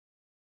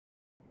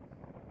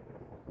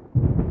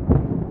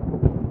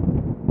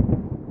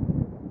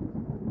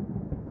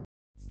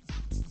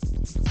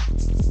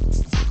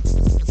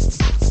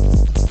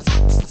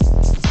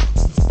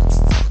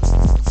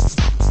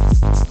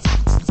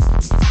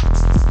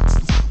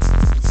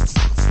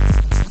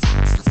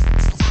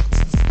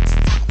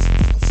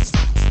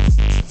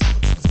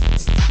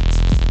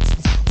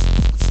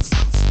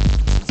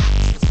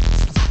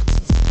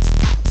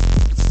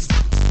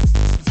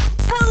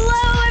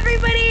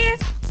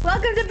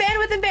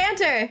Bandwidth and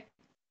Banter.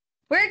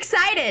 We're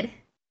excited.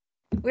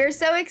 We're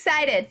so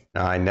excited.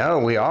 I know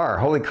we are.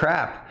 Holy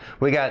crap.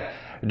 We got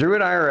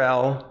Druid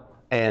IRL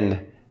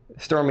and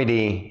Stormy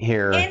D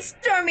here. And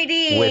Stormy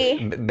D.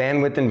 With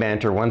Bandwidth and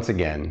Banter once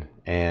again.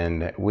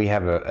 And we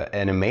have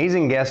an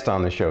amazing guest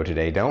on the show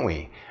today, don't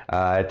we?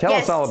 Tell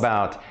us all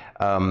about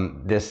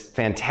this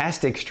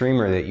fantastic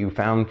streamer that you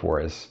found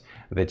for us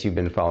that you've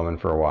been following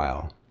for a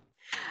while.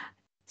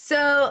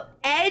 So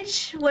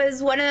Edge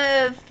was one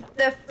of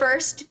the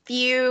first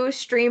few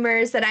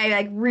streamers that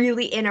I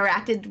really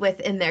interacted with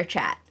in their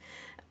chat.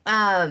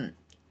 And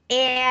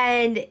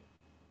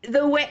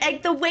the way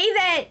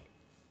that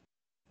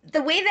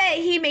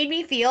he made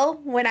me feel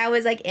when I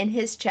was in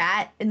his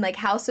chat and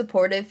how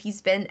supportive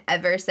he's been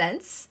ever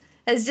since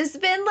has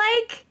just been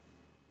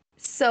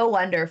so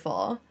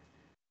wonderful.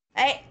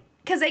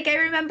 Because I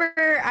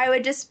remember I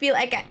would just be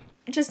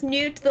just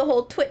new to the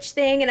whole Twitch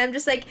thing, and I'm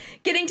just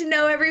getting to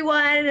know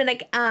everyone, and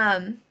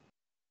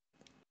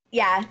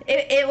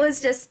it was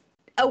just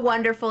a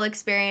wonderful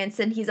experience,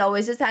 and he's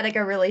always just had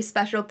a really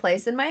special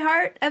place in my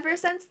heart ever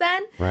since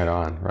then. Right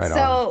on.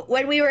 So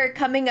when we were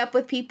coming up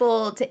with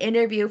people to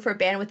interview for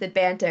Bandwidth and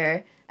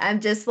Banter,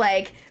 I'm just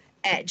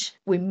Edge.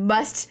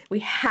 We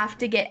have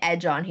to get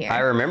Edge on here. I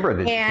remember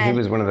that he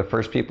was one of the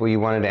first people you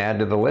wanted to add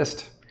to the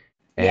list.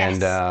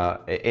 And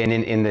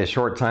in the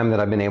short time that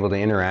I've been able to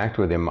interact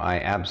with him,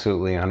 I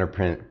absolutely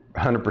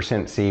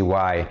 100% see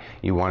why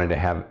you wanted to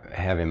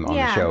have him on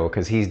the show,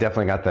 because he's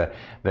definitely got that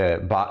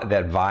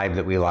vibe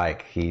that we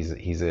like. He's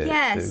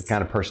the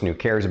kind of person who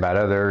cares about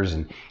others,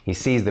 and he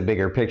sees the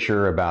bigger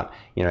picture about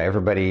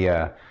everybody.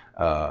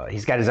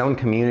 He's got his own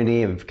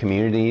community of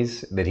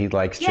communities that he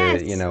likes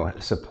to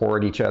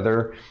support each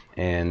other,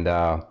 and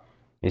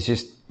it's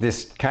just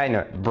this kind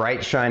of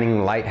bright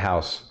shining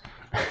lighthouse.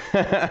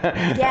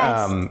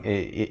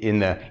 In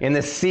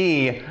the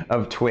sea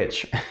of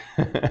Twitch.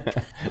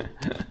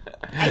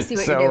 I see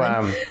what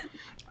you're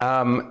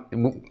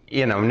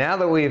doing. Now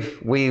that we've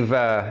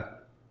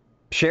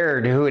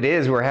shared who it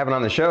is we're having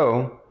on the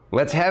show,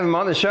 let's have him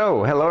on the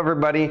show. Hello,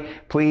 everybody.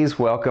 Please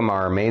welcome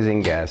our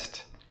amazing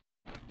guest,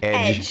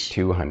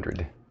 edg200.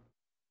 You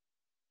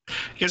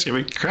guys are gonna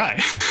make me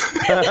cry.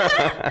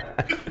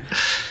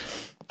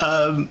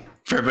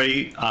 For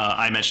everybody,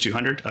 I'm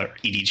edg200, or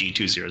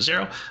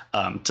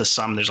edg200. To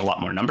some, there's a lot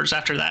more numbers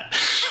after that.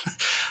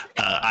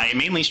 I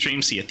mainly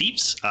stream Sea of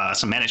Thieves,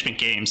 some management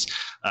games.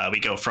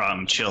 We go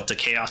from chill to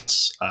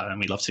chaos, and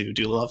we love to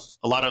do a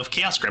lot of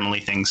chaos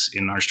gremlin things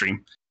in our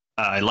stream.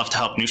 I love to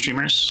help new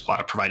streamers,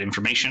 provide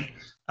information,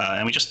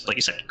 and we just, like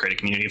you said, create a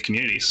community of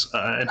communities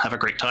and have a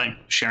great time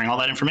sharing all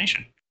that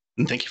information.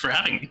 And thank you for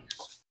having me.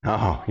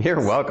 Oh,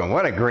 you're welcome.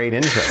 What a great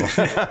intro.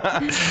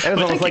 It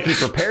was almost like you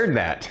prepared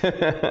that.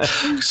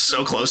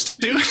 So close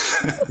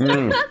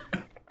to.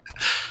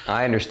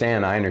 I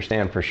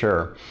understand for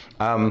sure.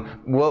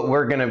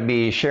 We're going to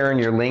be sharing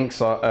your links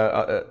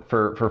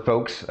for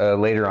folks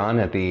later on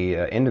at the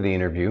end of the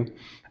interview.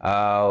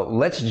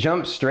 Let's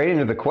jump straight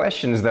into the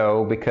questions,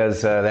 though,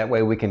 because that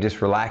way we can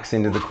just relax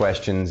into the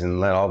questions and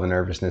let all the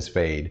nervousness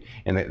fade.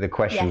 And the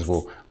questions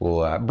will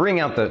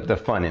bring out the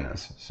fun in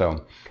us.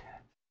 So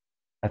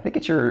I think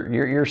it's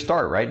your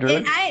start, right,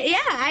 Drew?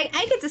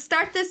 I get to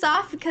start this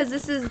off because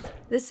this is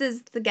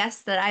the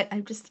guest that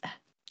I'm just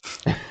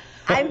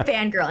I'm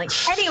fangirling.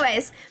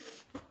 Anyways,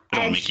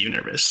 don't make you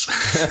nervous.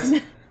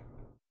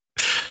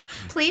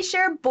 Please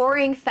share a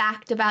boring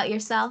fact about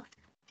yourself.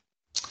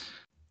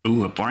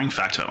 Ooh, a boring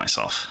fact about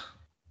myself.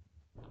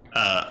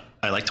 I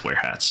like to wear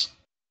hats.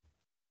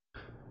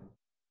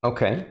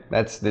 Okay,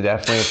 that's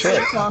definitely a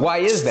fit. Why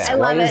is that?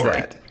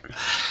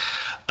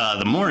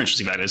 The more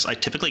interesting fact is I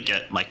typically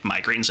get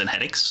migraines and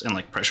headaches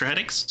and pressure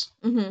headaches.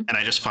 And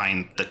I just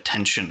find the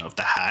tension of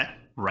the hat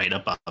right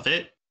above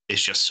it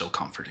is just so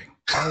comforting.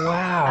 Oh,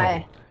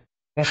 wow.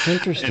 That's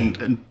interesting.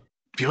 And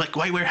you're like,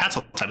 why wear hats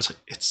all the time?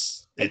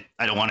 It's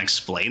I don't want to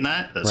explain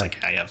that. It's I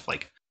have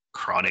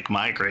chronic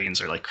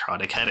migraines or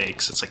chronic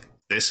headaches. It's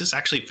this is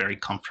actually very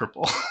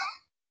comfortable.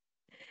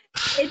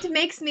 It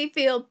makes me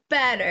feel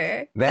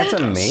better. That's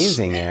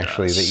amazing,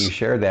 actually, that you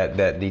share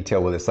that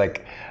detail with us.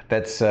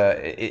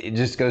 It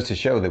just goes to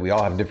show that we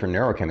all have different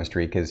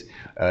neurochemistry, because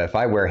if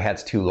I wear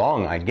hats too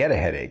long, I get a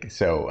headache.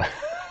 So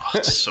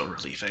it's so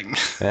relieving.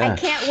 I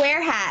can't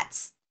wear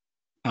hats.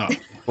 Oh.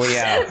 Well,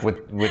 yeah.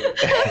 Very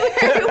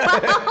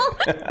well.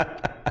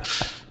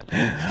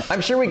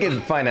 I'm sure we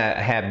could find a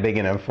hat big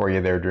enough for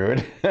you there,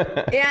 Druid.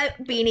 Yeah,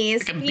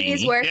 beanies.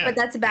 Beanies work, but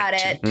that's about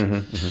it.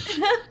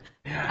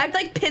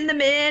 I'd pin them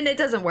in. It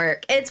doesn't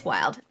work. It's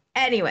wild.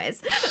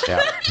 Anyways.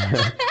 Yeah.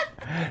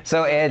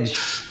 So Edge,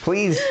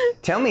 please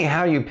tell me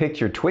how you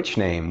picked your Twitch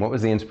name. What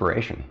was the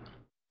inspiration?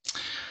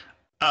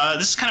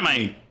 This is kind of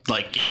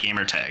my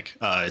gamer tag.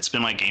 It's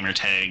been my gamer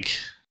tag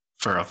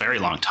for a very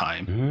long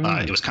time.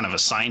 It was kind of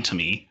assigned to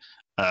me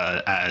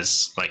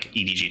as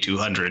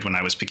edg200 when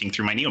I was picking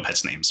through my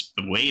Neopets names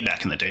way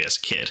back in the day as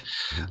a kid.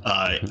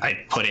 I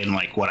put in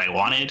what I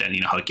wanted,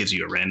 and how it gives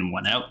you a random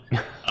one out.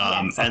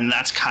 And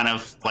that's kind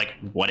of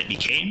what it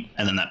became.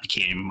 And then that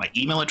became my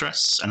email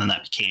address, and then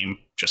that became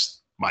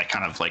just my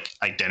kind of like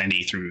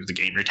identity through the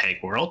gamer tag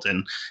world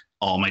and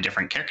all my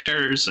different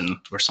characters and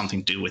or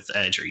something to do with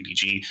Edge or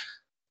EDG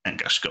and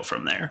just go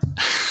from there.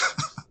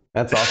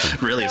 That's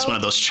awesome. Really, it's one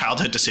of those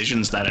childhood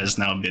decisions that has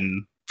now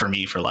been for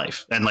me for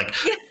life. And like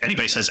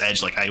anybody says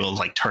Edge, like I will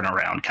like turn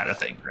around kind of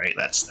thing, right?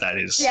 That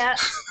is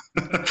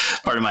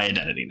part of my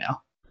identity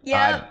now.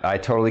 Yeah, I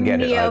totally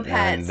get it.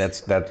 And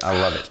that's I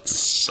love it.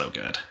 So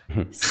good.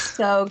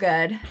 So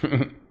good.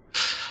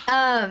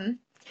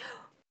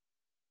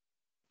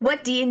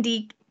 What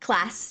D&D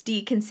class do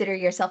you consider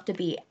yourself to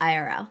be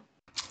IRL?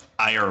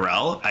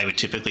 IRL, I would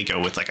typically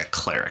go with like a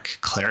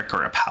cleric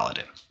or a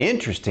paladin.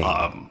 Interesting.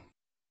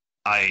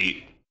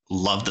 I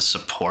love the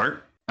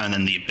support and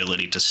then the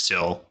ability to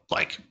still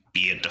like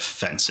be a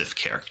defensive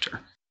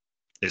character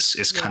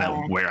is kind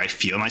of where I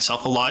feel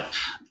myself a lot,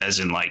 as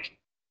in like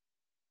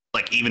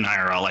even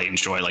IRL, I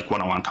enjoy like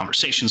one-on-one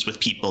conversations with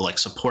people, like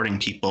supporting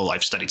people.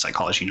 I've studied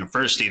psychology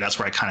university. That's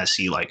where I kind of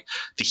see like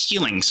the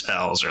healing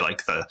spells or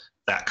like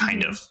that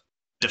kind of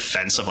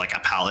defense of like a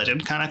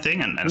paladin kind of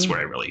thing. And that's where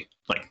I really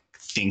like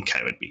think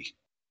I would be.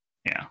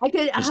 Yeah. I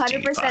could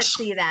 100%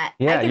 see that.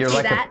 Yeah, you're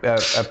like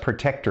a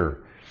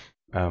protector.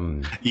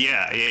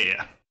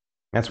 Yeah.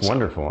 That's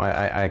wonderful.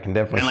 I can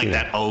definitely see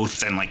that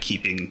oath and like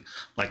keeping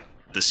like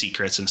the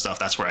secrets and stuff.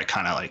 That's where I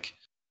kind of like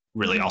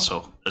really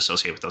also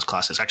associate with those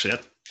classes. Actually,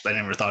 I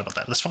never thought about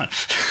that. That's fun.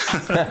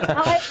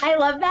 I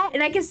love that,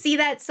 and I can see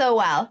that so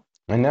well.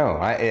 I know.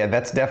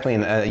 That's definitely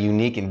a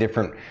unique and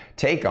different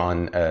take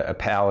on a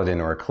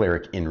paladin or a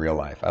cleric in real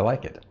life. I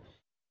like it.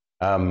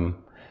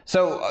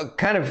 So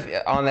kind of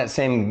on that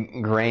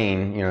same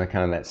grain,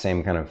 kind of that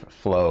same kind of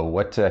flow,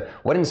 what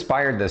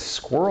inspired the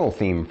squirrel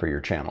theme for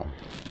your channel?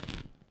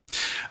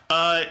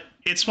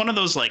 It's one of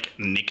those like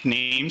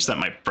nicknames that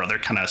my brother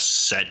kind of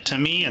said to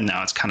me, and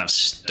now it's kind of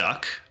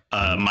stuck.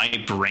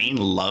 My brain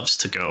loves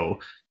to go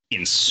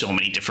in so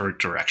many different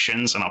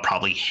directions, and I'll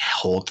probably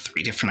hold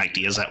 3 different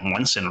ideas at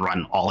once and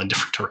run all in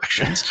different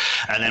directions.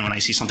 And then when I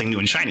see something new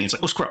and shiny, it's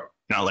like, oh, squirrel.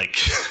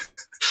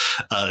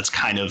 It's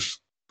kind of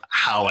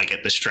how I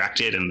get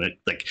distracted, and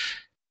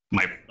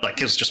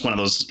it's just one of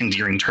those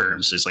endearing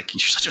terms. Is like, you're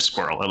such a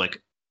squirrel. I'm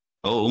like,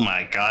 oh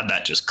my God,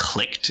 that just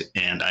clicked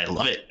and I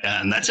love it.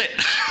 And that's it.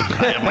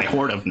 I have my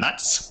hoard of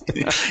nuts.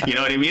 You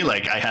know what I mean?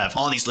 Like I have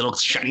all these little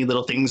shiny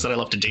little things that I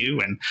love to do.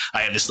 And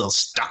I have this little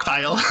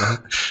stockpile.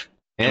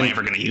 Am I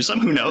ever going to use them?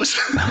 Who knows?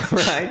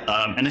 Right.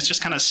 And it's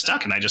just kind of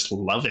stuck and I just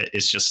love it.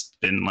 It's just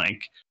been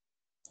like,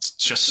 it's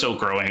just so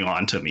growing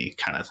on to me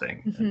kind of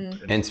thing.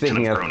 Mm-hmm. And speaking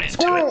kind of grown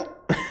into it.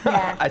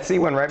 Yeah. I see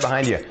one right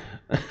behind you.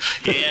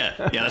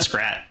 Yeah, that's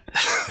Grat.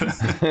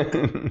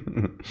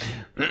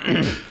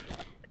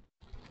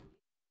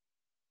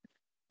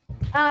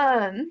 How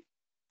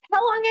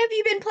long have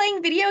you been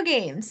playing video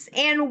games?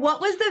 And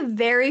what was the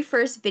very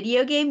first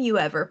video game you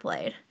ever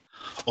played?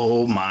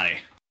 Oh my.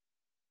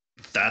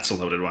 That's a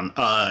loaded one.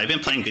 I've been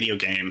playing video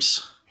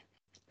games.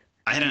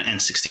 I had an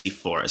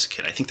N64 as a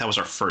kid. I think that was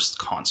our first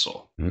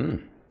console.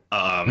 And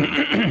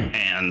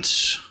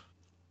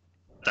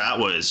that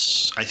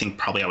was, I think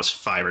probably I was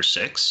 5 or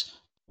 6.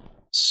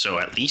 So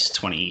at least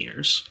 20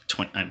 years.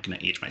 I'm going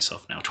to age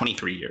myself now.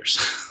 23 years.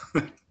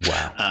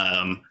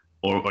 Wow.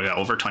 Or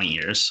over 20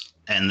 years.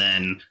 And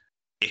then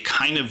it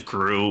kind of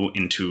grew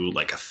into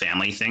like a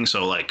family thing.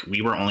 So like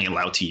we were only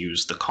allowed to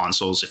use the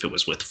consoles if it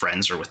was with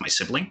friends or with my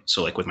sibling.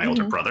 So like with my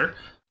older brother,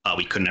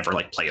 we could never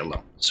like play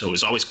alone. So it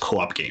was always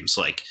co-op games.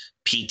 Like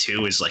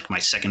P2 is like my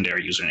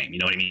secondary username. You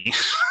know what I mean?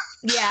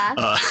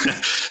 Yeah.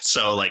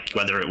 So like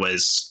whether it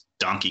was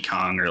Donkey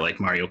Kong or like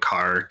Mario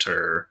Kart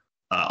or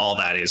all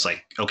that is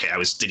like, okay, I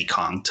was Diddy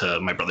Kong to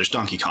my brother's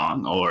Donkey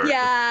Kong or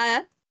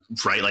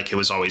right. Like it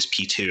was always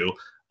P2.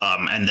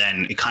 And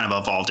then it kind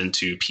of evolved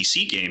into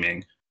PC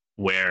gaming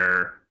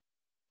where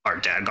our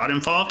dad got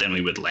involved and we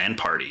would LAN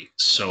party.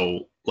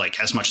 So like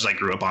as much as I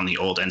grew up on the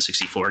old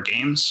N64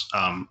 games,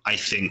 I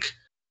think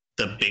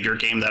the bigger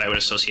game that I would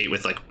associate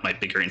with like my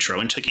bigger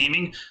intro into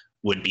gaming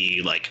would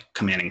be like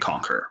Command and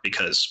Conquer,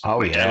 because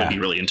my dad would be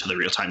really into the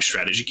real-time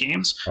strategy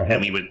games and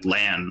we would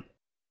LAN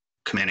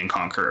Command and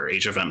Conquer,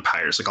 Age of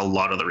Empires, like a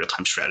lot of the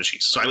real-time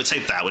strategies. So I would say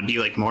that would be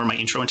like more my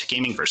intro into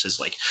gaming versus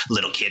like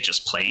little kid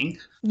just playing.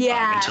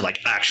 Into like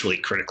actually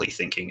critically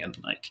thinking and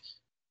like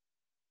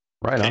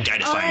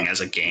identifying as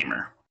a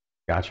gamer.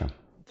 Gotcha.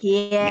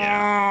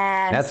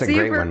 Yeah. That's a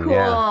great one. Cool.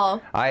 Yeah.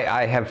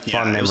 I have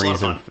fond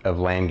memories of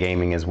LAN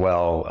gaming as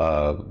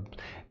well.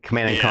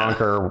 Command and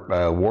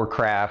Conquer,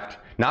 Warcraft.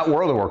 Not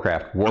World of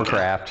Warcraft,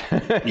 Warcraft.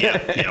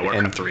 Okay.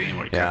 Warcraft 3 and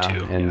Warcraft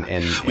 2.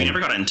 And we never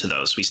got into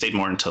those. We stayed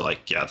more into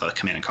like, the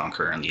Command and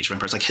Conquer and the Age of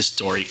Empires, like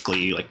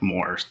historically, like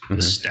more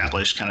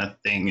established kind of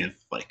thing, of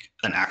like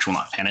an actual,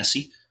 not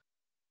fantasy.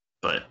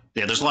 But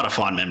yeah, there's a lot of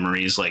fond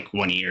memories. Like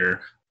one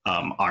year,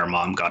 our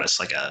mom got us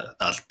like a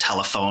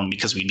telephone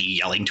because we'd be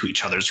yelling to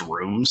each other's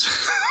rooms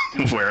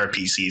where our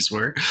PCs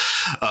were.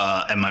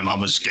 And my mom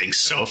was getting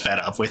so fed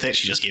up with it.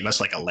 She just gave us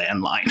like a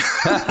landline,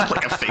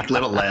 like a fake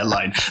little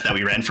landline that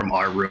we ran from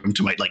our room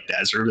to my like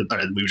dad's room.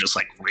 And we would just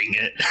like ring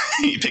it.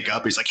 He'd pick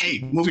up. He's like, hey,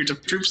 move your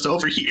troops to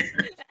over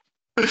here.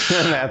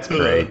 That's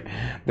great.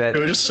 It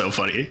was just so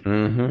funny.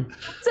 Mm-hmm.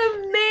 It's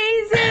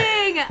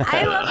amazing.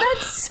 I love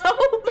that so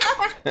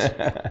much.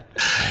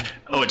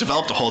 Oh, it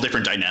developed a whole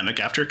different dynamic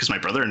after, because my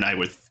brother and I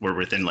were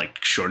within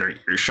like shorter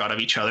earshot of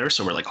each other.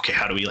 So we're like, okay,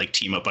 how do we like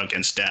team up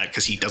against Dad?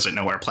 Because he doesn't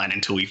know our plan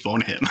until we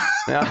phone him.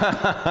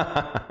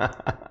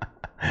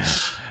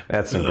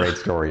 That's some great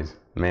stories,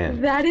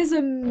 man. That is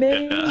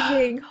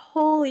amazing. Yeah.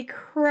 Holy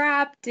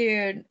crap,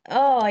 dude.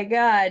 Oh my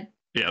God.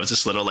 Yeah, it was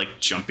this little like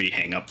jumpy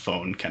hang up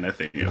phone kind of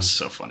thing. It was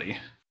so funny.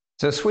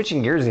 So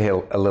switching gears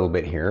a little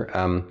bit here,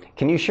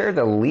 can you share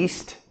the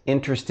least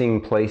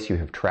interesting place you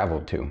have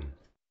traveled to?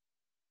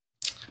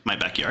 My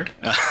backyard.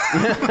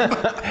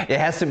 It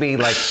has to be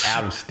like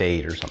out of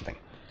state or something.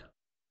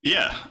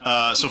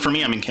 Yeah. So for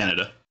me, I'm in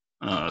Canada.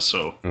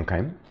 So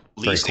okay.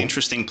 Least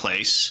interesting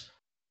place.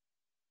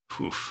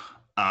 Oof.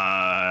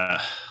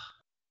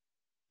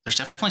 There's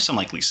definitely some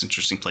like least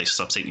interesting places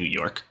upstate New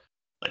York,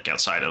 like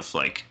outside of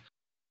like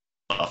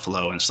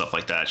Buffalo and stuff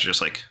like that. You're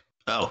just like,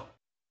 oh,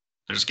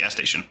 there's a gas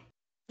station.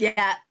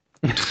 Yeah.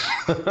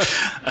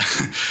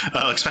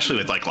 Especially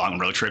with like long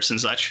road trips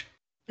and such.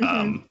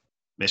 Mm-hmm.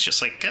 It's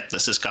just like, yeah,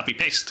 this is copy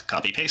paste.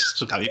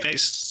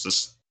 It's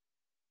just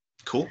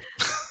cool.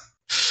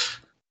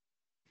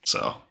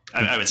 So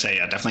I would say,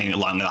 yeah, definitely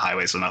along the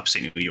highways in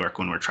upstate New York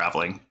when we're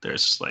traveling,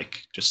 there's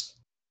like just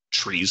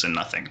trees and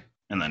nothing,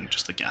 and then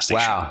just the gas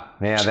station. Wow,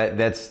 yeah,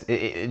 that's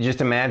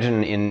just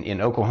imagine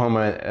in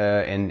Oklahoma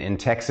and in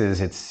Texas,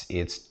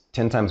 it's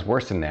 10 times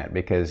worse than that,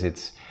 because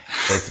it's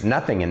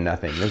nothing and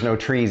nothing. There's no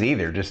trees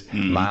either, just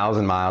miles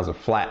and miles of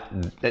flat,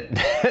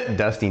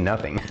 dusty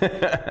nothing.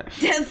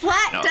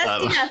 Flat,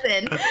 dusty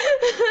nothing.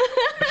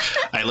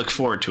 I look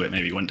forward to it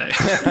maybe one day.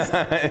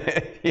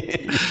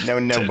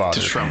 No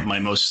bother. To Trump, my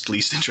most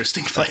least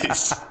interesting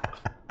place.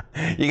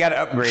 You got to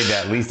upgrade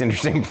that least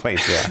interesting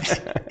place.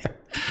 Yeah.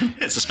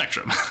 It's a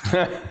spectrum.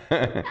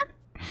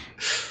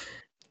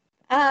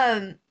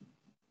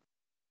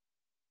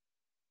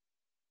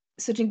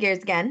 Switching gears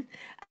again.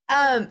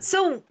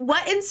 So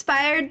what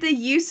inspired the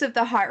use of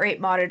the heart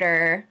rate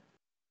monitor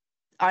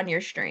on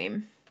your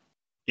stream?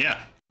 Yeah.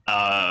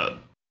 I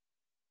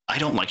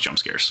don't like jump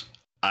scares.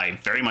 I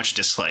very much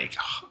dislike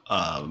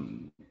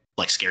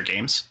scare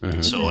games.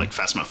 Mm-hmm. So like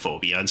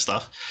Phasmophobia and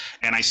stuff.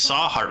 And I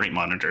saw heart rate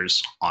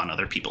monitors on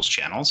other people's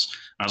channels.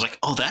 And I was like,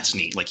 oh, that's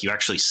neat. Like you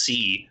actually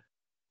see,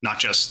 not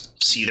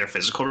just see their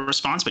physical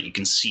response, but you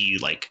can see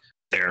like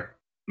their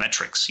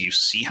metrics. You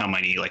see how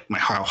many, like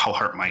how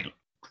heart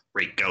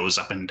rate goes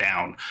up and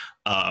down.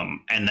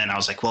 And then I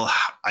was like, well,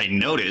 I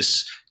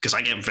notice, because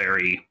I get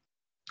very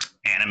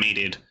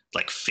animated,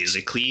 like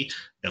physically,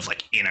 of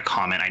like in a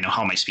comment, I know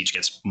how my speech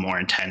gets more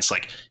intense.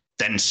 Like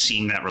then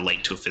seeing that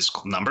relate to a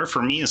physical number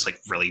for me is like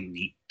really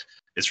neat.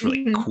 It's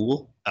really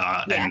cool.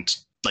 And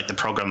like the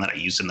program that I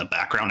use in the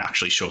background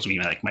actually shows me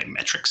like my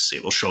metrics.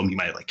 It will show me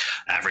my like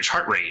average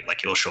heart rate.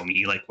 Like it will show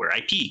me like where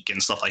I peak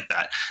and stuff like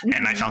that. Mm-hmm.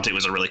 And I found it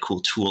was a really cool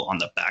tool on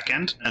the back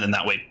end. And then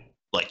that way,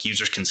 like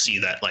users can see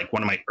that like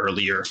one of my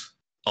earlier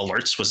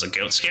alerts was a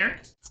goat scare,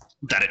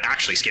 that it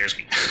actually scares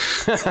me.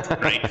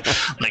 Right?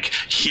 Like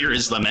here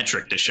is the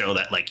metric to show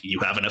that like you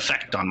have an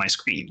effect on my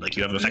screen, like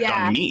you have an effect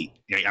on me.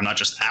 I'm not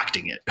just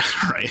acting it,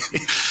 right?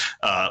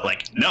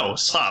 Like no,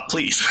 stop,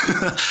 please.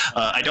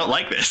 I don't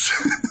like this.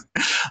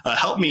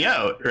 Help me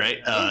out, right?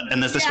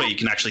 And this way you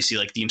can actually see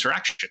like the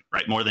interaction,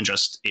 right? More than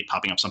just it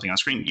popping up something on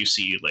screen, you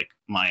see like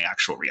my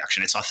actual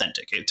reaction. It's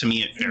authentic. To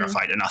me, it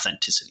verified an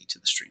authenticity to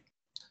the stream.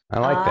 I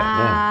like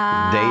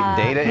that. Yeah,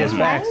 data is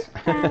facts.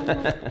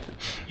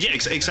 Yeah,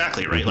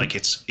 exactly. Right. Like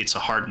it's a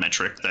hard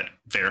metric that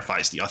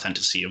verifies the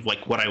authenticity of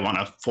like what I want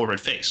to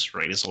forward face.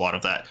 Right. Is a lot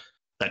of that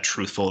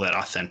truthful, that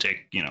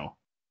authentic.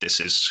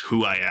 This is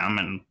who I am,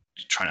 and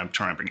trying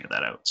to bring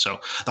that out. So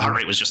the heart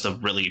rate was just a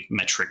really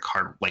metric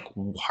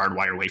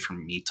hardwire way for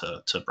me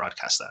to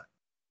broadcast that.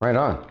 Right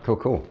on.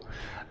 Cool.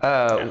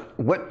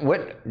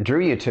 What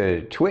drew you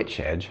to Twitch,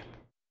 Edge?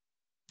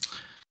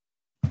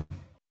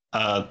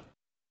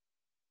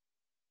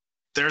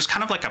 There's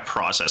kind of like a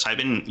process. I've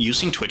been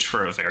using Twitch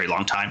for a very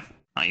long time.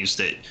 I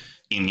used it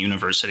in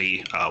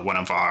university. One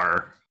of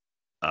our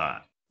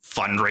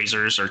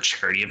fundraisers or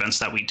charity events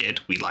that we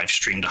did, we live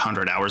streamed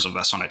 100 hours of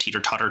us on a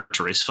teeter-totter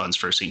to raise funds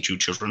for St. Jude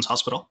Children's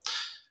Hospital.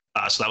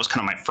 So that was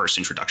kind of my first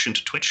introduction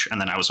to Twitch. And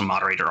then I was a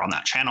moderator on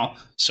that channel.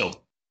 So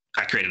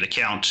I created an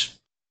account,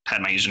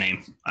 had my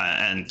username,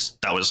 and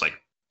that was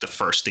like the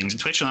first things in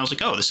Twitch. And I was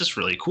like, oh, this is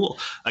really cool.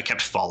 I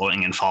kept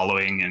following, and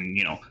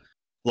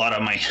a lot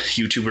of my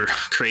YouTuber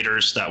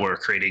creators that were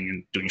creating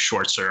and doing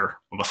shorts, or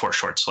before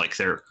shorts, like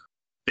their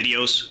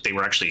videos, they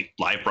were actually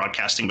live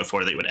broadcasting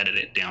before they would edit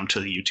it down to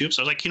the YouTube.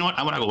 So I was like, you know what?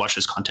 I want to go watch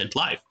this content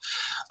live.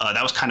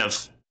 That was kind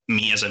of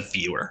me as a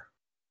viewer.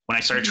 When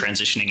I started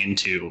transitioning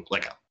into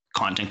like a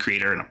content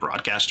creator and a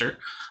broadcaster,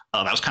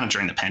 that was kind of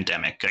during the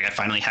pandemic. Like I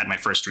finally had my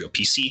first real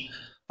PC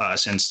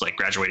since like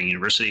graduating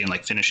university and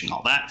like finishing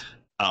all that.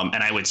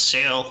 And I would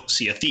sail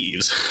Sea of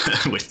Thieves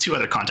with two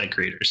other content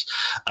creators,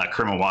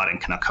 Kerma Watt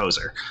and Canuck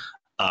Hoser.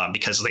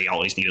 because they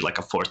always needed like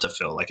a fourth to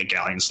fill, like a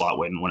galleon slot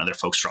when one of their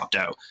folks dropped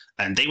out,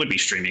 and they would be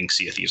streaming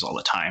Sea of Thieves all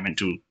the time and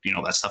do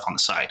that stuff on the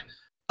side.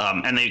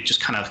 And they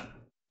just kind of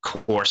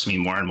coerced me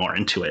more and more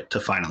into it to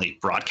finally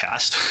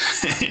broadcast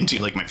and do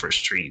like my first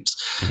streams.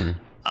 Mm-hmm.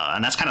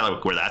 And that's kind of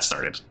like where that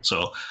started.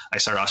 So I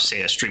started off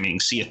streaming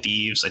Sea of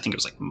Thieves. I think it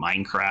was like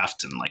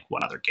Minecraft and like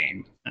one other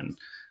game, and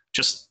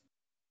just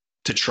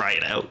to try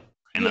it out.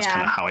 And that's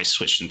kind of how I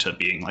switched into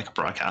being like a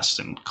broadcast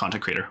and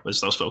content creator, was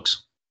those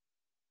folks.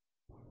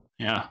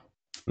 Yeah.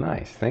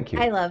 Nice. Thank you.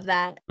 I love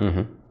that.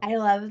 Mm-hmm. I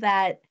love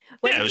that.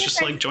 It was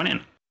just like join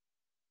in.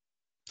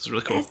 It's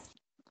really cool.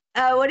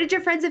 What did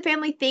your friends and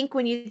family think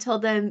when you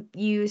told them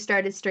you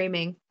started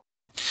streaming?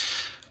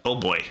 Oh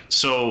boy.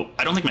 So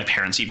I don't think my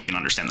parents even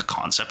understand the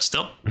concept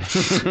still.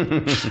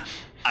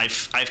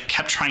 I've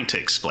kept trying to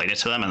explain it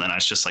to them, and then I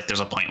was just like, there's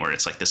a point where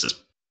it's like, this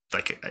is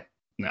like,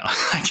 no,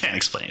 I can't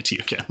explain it to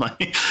you again.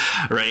 Like,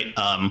 right.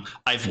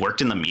 I've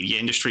worked in the media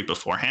industry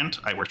beforehand.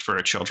 I worked for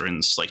a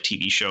children's like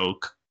TV show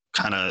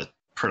kind of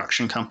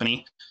production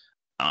company.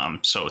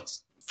 So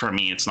it's, for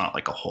me, it's not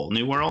like a whole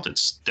new world.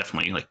 It's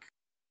definitely like,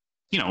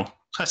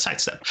 a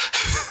sidestep.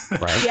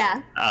 Right.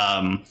 Yeah.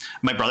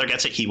 My brother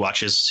gets it.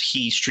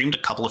 He streamed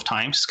a couple of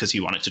times because he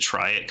wanted to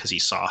try it because he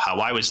saw how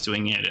I was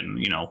doing it and,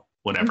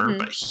 whatever, mm-hmm.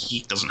 but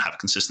he doesn't have a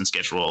consistent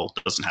schedule,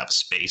 doesn't have a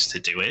space to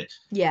do it.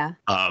 Yeah.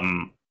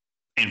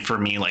 And for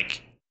me,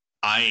 like,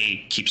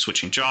 I keep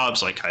switching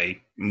jobs. Like, I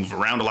move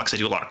around a lot because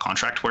I do a lot of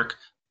contract work.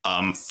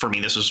 For me,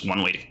 this was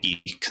one way to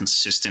be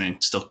consistent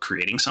and still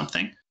creating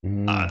something.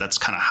 That's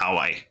kind of how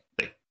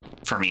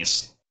for me,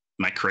 it's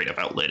my creative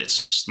outlet.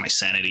 It's just my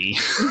sanity,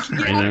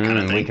 right? That kind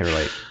of thing. We can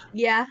relate.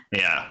 Yeah.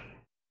 Yeah.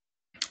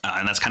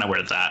 And that's kind of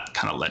where that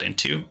kind of led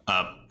into.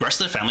 Rest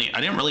of the family,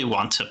 I didn't really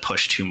want to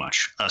push too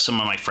much. Some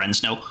of my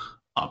friends know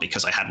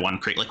because I had one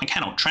create like my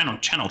channel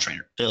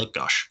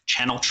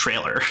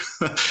trailer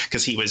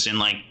because he was in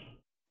like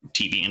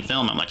TV and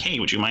film. I'm like, hey,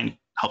 would you mind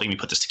helping me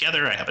put this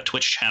together? I have a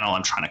Twitch channel.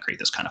 I'm trying to create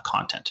this kind of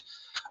content.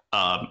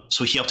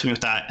 So he helped me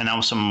with that. And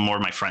now some more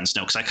of my friends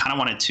know because I kind of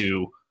wanted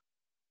to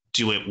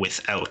do it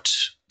without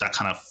that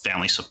kind of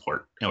family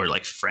support or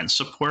like friend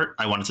support.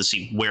 I wanted to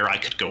see where I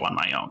could go on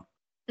my own.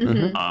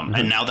 Mm-hmm.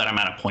 And now that I'm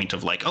at a point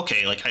of like,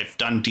 okay, like I've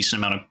done a decent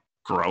amount of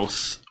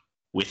growth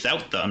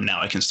without them,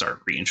 now I can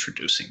start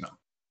reintroducing them.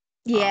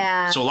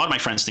 Yeah. So a lot of my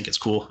friends think it's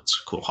cool.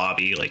 It's a cool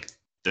hobby. Like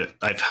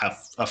I have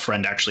a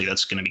friend actually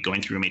that's going to be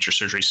going through major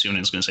surgery soon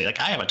and is going to say like,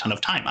 I have a ton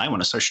of time. I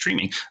want to start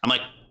streaming. I'm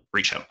like,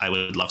 reach out. I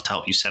would love to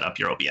help you set up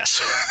your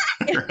OBS,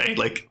 right?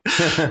 Like,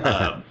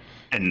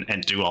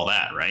 and do all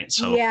that, right?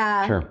 So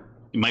yeah. Sure.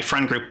 My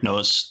friend group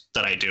knows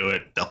that I do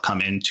it. They'll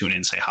come in, tune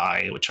in, say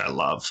hi, which I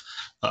love.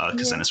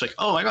 Because then it's like,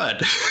 oh my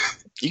God,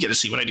 you get to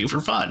see what I do for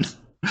fun.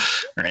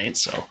 Right?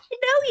 So I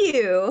know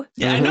you.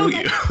 Yeah, I know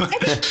you. I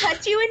can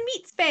touch you in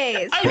meat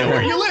space. I know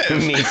where you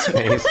live. Meat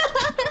space.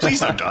 Please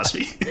don't toss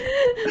me.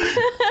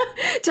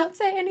 Don't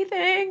say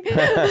anything.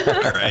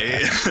 All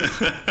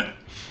right.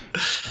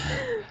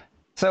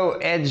 So,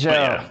 Edge,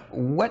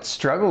 what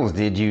struggles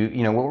did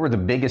what were the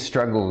biggest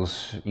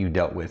struggles you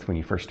dealt with when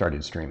you first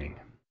started streaming?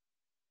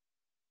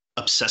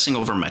 Obsessing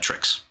over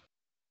metrics.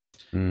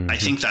 I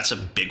think that's a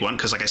big one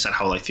because, like I said,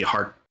 how like the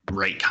heart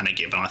rate kind of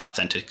gave an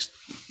authentic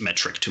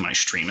metric to my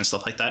stream and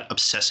stuff like that.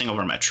 Obsessing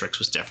over metrics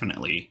was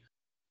definitely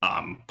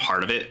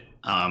part of it.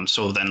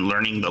 So then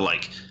learning the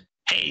like,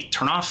 hey,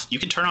 you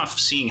can turn off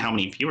seeing how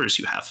many viewers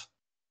you have,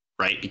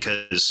 right?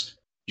 Because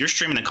you're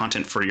streaming the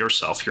content for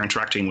yourself. You're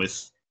interacting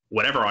with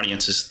whatever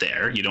audience is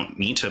there. You don't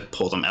need to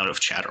pull them out of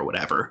chat or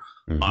whatever.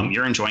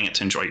 You're enjoying it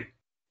to enjoy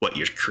what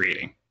you're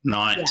creating,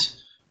 not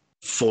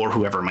for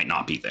whoever might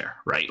not be there,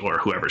 right? Or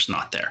whoever's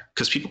not there.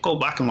 Because people go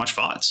back and watch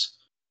VODs,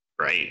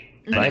 right?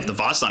 And if the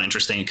VOD's not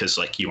interesting because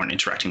like you weren't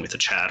interacting with the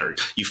chat or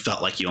you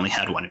felt like you only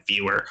had one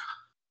viewer,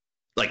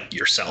 like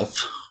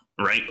yourself,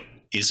 right?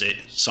 Is it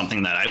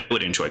something that I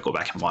would enjoy go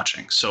back and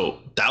watching? So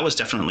that was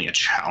definitely a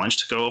challenge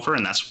to go over.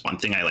 And that's one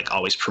thing I like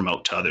always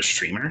promote to other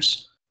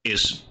streamers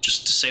is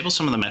just disable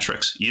some of the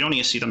metrics. You don't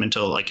need to see them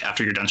until like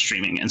after you're done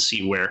streaming and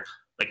see where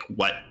like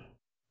what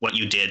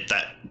you did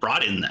that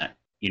brought in that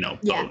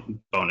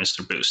bonus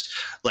or boost.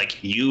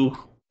 Like you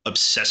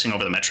obsessing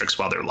over the metrics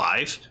while they're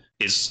live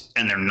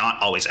and they're not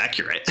always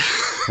accurate.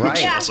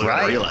 Right. You also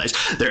gotta realize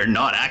they're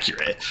not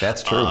accurate.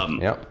 That's true.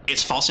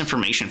 It's false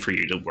information for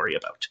you to worry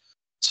about.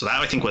 So that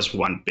I think was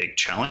one big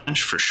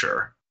challenge for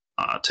sure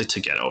to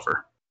get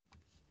over.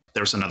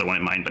 There was another one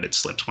in mind, but it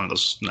slipped. One of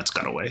those nuts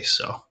got away.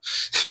 So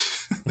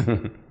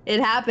it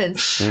happens.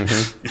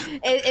 Mm-hmm.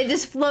 It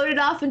just floated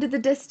off into the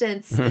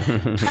distance.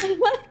 It'll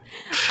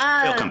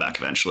come back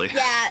eventually.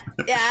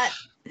 Yeah.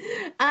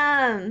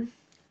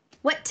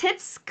 What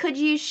tips could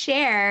you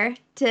share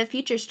to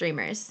future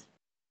streamers?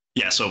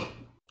 Yeah, so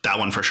that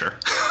one for sure.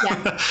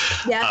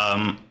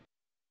 Yeah.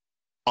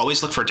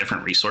 Always look for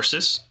different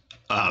resources.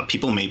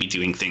 People may be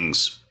doing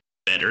things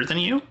better than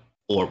you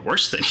or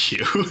worse than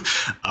you,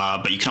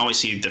 but you can always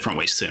see different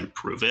ways to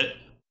improve it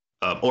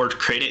or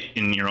create it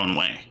in your own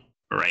way,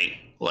 right?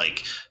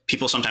 Like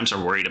people sometimes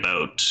are worried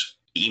about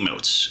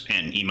emotes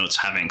and emotes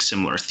having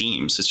similar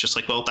themes. It's just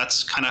like, well,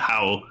 that's kind of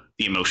how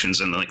the emotions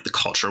and like the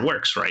culture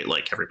works, right?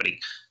 Like everybody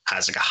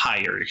has like a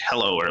hi or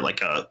hello or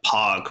like a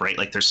pog, right?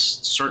 Like there's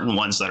certain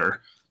ones that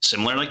are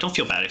similar. Like don't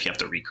feel bad if you have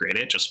to recreate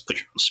it, just put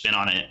your own spin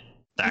on it,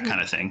 that kind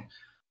of thing.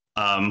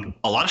 A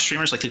lot of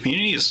streamers, like the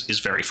community is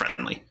very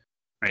friendly,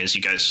 right? As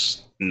you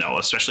guys know,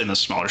 especially in the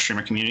smaller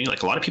streamer community,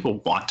 like a lot of people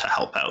want to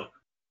help out.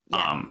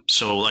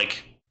 So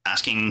like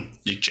asking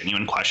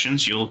genuine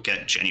questions, you'll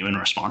get genuine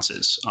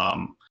responses.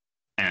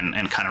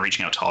 And kind of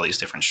reaching out to all these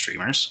different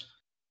streamers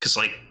because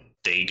like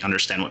they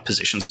understand what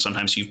positions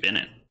sometimes you've been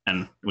in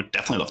and would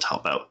definitely love to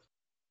help out.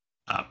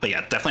 But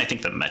yeah, definitely I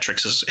think the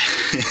metrics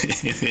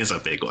is a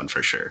big one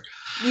for sure.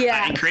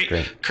 Yeah. And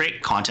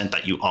create content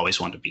that you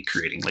always want to be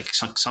creating, like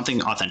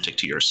something authentic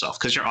to yourself,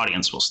 because your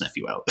audience will sniff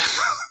you out.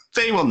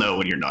 They will know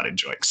when you're not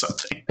enjoying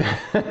something.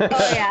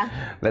 Oh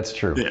yeah. That's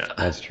true. Yeah.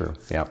 That's true.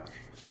 Yeah.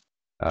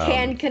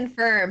 Can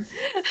confirm.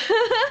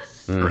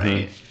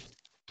 Right.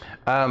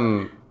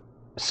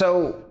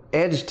 So,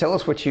 Edge, tell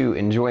us what you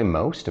enjoy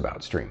most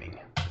about streaming.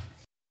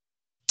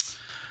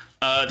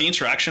 The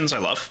interactions I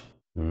love.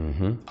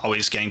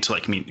 Always getting to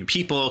like meet new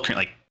people,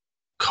 like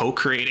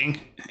co-creating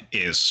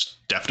is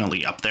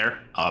definitely up there.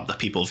 The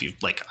people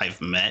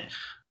I've met,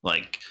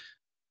 like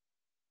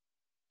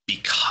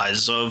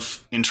because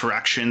of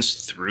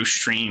interactions through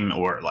stream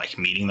or like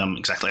meeting them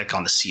exactly like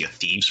on the Sea of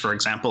Thieves, for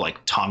example. Like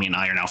Tommy and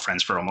I are now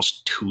friends for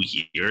almost 2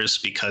 years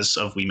because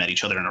of we met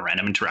each other in a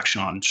random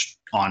interaction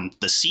on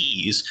the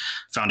seas,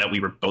 found out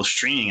we were both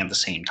streaming at the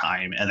same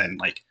time, and then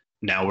like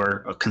now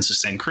we're a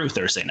consistent crew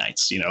Thursday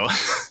nights, you know.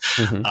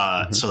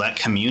 So that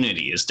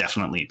community has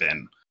definitely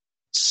been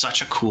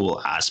such a cool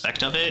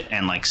aspect of it,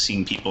 and like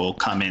seeing people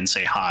come in,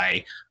 say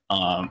hi,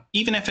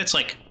 even if it's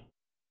like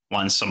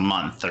once a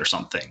month or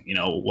something, you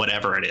know,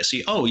 whatever it is.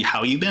 See, oh,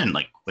 how you been?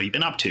 Like, what have you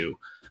been up to?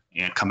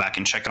 You know, come back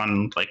and check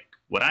on like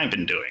what I've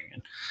been doing.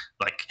 And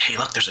like, hey,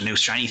 look, there's a new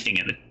shiny thing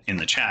in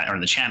the chat or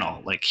in the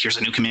channel. Like, here's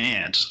a new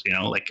command. You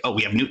know, like, oh,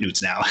 we have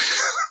newts now.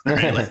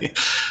 Right?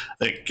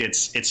 like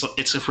it's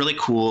a really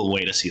cool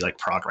way to see like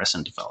progress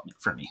and development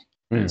for me.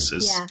 This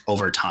is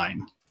over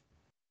time.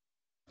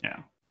 Yeah.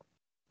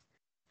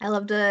 I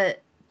love to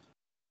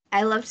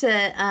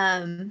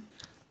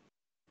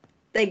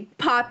like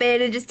pop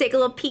in and just take a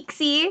little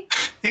peek-see.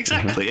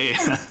 Exactly.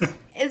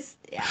 It's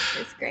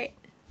great.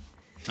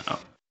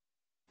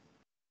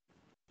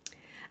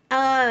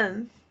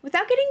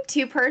 Without getting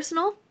too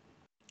personal,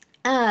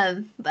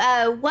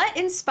 what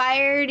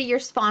inspired your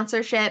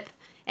sponsorship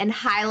and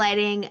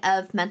highlighting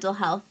of mental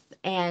health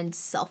and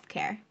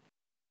self-care?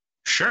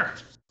 Sure.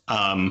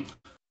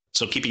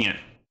 So keeping it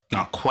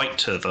not quite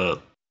to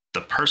the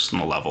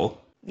personal level.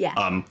 Yeah.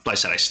 Like I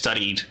said, I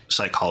studied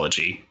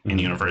psychology in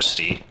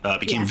university,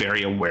 became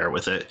very aware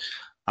with it.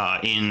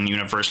 In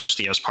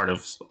university, I was part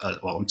of,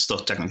 I'm still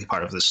technically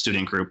part of the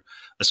student group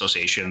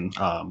association.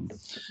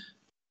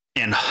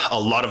 And a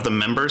lot of the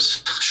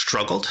members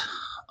struggled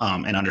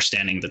in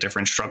understanding the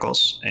different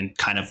struggles, and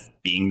kind of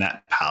being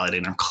that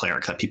paladin or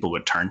cleric that people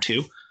would turn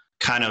to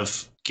kind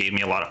of gave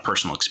me a lot of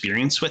personal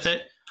experience with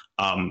it,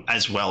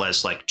 as well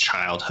as like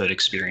childhood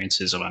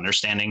experiences of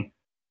understanding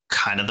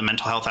kind of the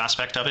mental health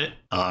aspect of it,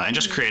 and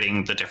just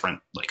creating the different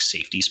like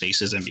safety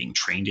spaces and being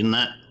trained in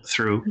that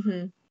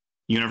through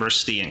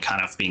university and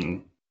kind of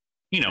being,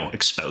 you know,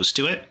 exposed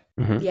to it.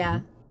 Yeah.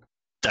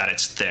 That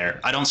it's there.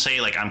 I don't say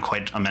like I'm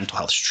quite a mental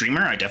health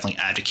streamer. I definitely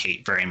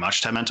advocate very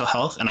much to mental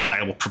health, and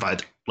I will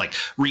provide like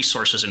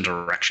resources and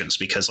directions,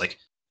 because like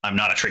I'm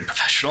not a trained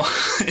professional.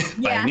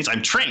 By any means,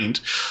 I'm trained.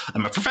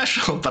 I'm a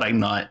professional, but I'm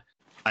not.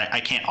 I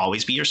can't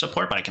always be your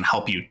support, but I can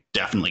help you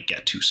definitely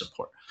get to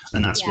support.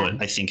 And that's what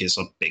I think is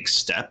a big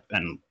step,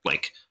 and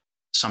like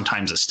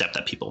sometimes a step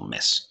that people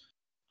miss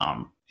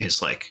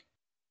is like,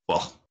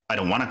 well, I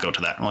don't want to go to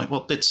that. I'm like,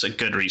 well, it's a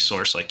good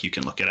resource. Like you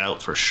can look it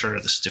out for sure.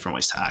 There's different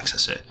ways to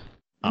access it.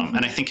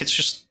 And I think it's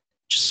just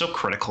so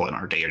critical in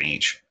our day and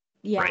age,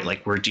 right?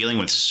 Like we're dealing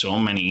with so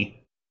many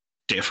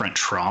different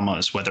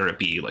traumas, whether it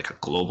be like a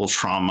global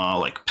trauma,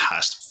 like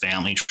past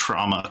family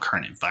trauma,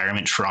 current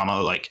environment trauma,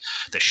 like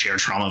the shared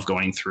trauma of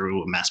going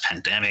through a mass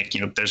pandemic.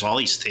 You know, there's all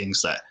these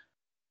things that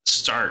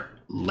start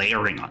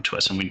layering onto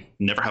us, and we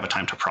never have a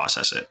time to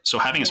process it. So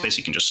having a space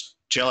you can just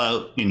chill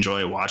out,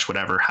 enjoy, watch,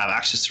 whatever, have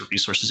access to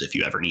resources if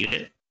you ever need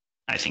it,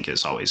 I think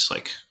is always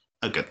like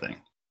a good thing.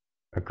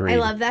 Agreed. I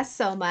love that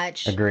so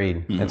much.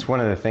 Agreed. That's one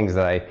of the things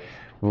that I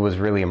was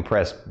really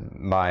impressed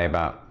by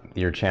about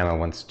your channel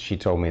once she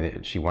told me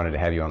that she wanted to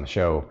have you on the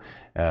show.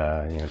 You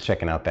know,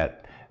 checking out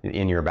that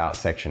in your about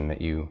section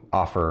that you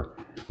offer,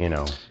 you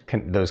know,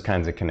 those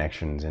kinds of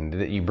connections, and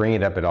that you bring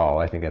it up at all.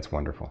 I think that's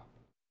wonderful.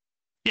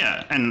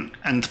 Yeah, and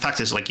the fact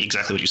is, like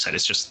exactly what you said,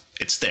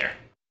 it's there,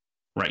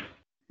 right?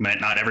 Might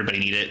not everybody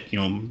need it, you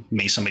know,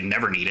 may somebody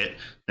never need it.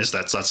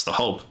 That's the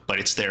hope, but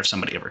it's there if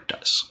somebody ever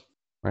does.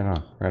 Right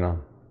on, right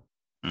on.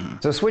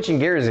 So switching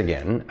gears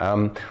again,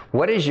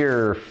 what is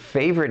your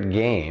favorite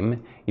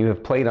game you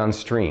have played on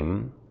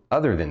stream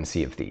other than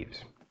Sea of Thieves?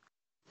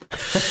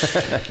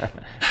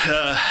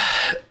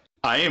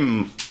 I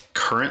am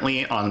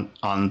currently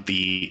on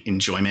the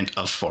enjoyment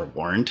of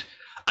Forewarned.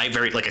 I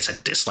like I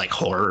said, dislike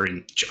horror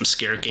and jump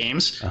scare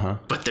games,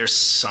 but there's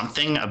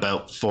something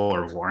about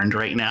Forewarned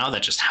right now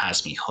that just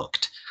has me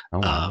hooked. Oh,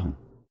 wow.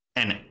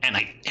 And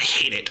I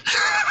hate it,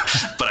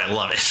 but I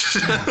love it.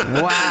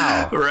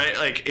 Wow. Right?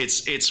 Like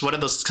it's one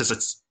of those,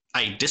 because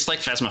I dislike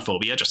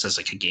Phasmophobia just as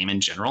like a game in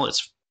general.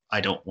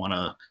 I don't want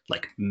to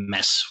like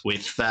mess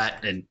with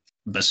that and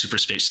the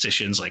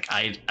superstitions. Like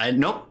I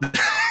nope.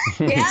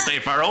 Stay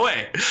far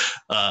away.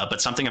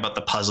 But something about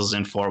the puzzles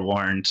in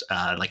Forewarned,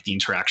 like the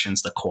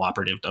interactions, the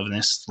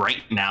cooperativeness.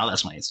 Right now,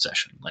 that's my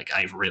obsession. Like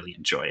I really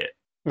enjoy it,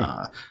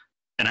 and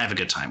I have a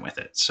good time with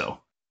it. So,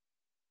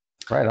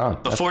 right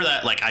on. Before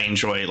that, like I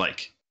enjoy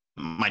like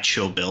my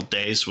chill build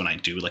days when I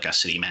do like a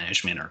city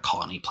management or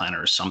colony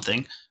planner or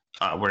something,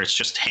 where it's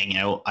just hang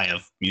out. I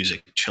have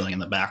music chilling in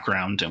the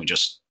background, and we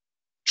just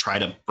try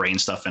to brain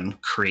stuff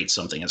and create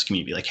something as a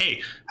community. Be like,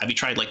 hey, have you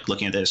tried like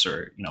looking at this,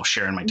 or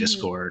share in my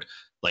Discord?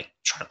 Like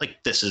try,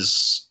 like this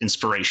is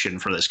inspiration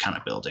for this kind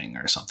of building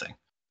or something.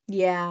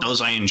 Yeah,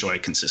 those I enjoy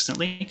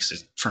consistently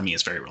because for me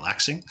it's very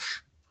relaxing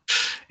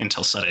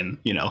until sudden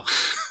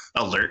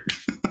alert.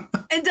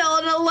 Until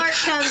an alert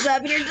comes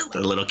up and you're just the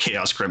little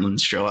chaos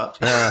gremlins show up.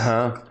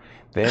 Then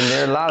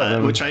there are a lot of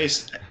them, which I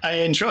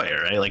enjoy,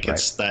 right? Like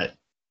it's that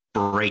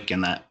break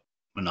in that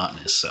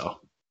monotonous. So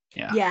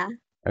yeah.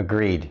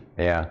 Agreed.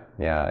 Yeah.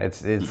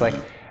 It's like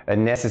a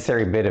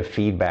necessary bit of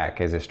feedback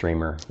as a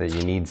streamer that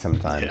you need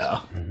sometimes. Yeah.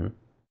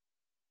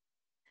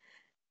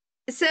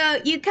 So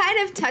you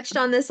kind of touched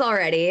on this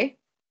already,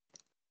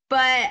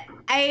 but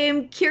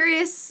I'm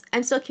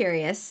still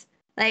curious.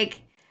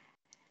 Like,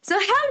 so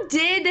how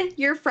did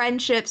your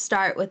friendship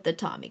start with the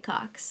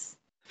Tommycocks?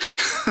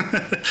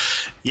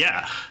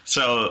 Yeah.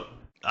 So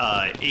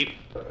I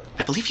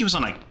believe he was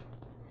on like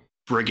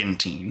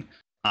Brigantine,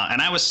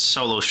 and I was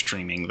solo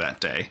streaming that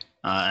day,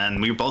 and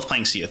we were both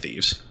playing Sea of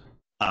Thieves.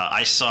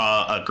 I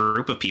saw a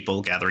group of people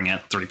gathering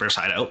at the Reaper's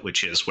Hideout,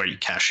 which is where you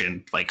cash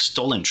in like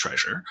stolen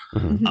treasure.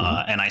 And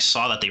I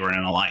saw that they were in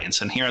an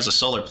alliance. And here as a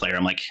solo player,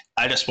 I'm like,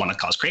 I just want to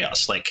cause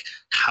chaos. Like,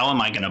 how am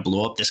I going to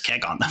blow up this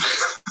keg on them?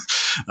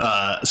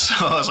 So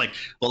I was like,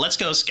 well, let's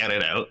go scout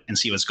it out and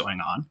see what's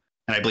going on.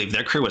 And I believe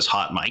their crew was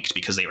hot mic'd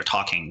because they were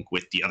talking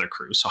with the other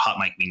crew. So hot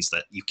mic means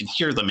that you can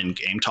hear them in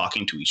game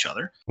talking to each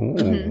other.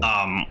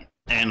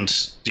 And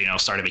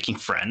started making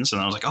friends.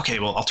 And I was like, okay,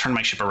 well, I'll turn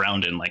my ship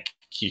around and like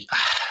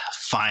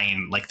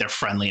fine, like they're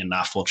friendly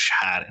enough, we'll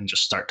chat and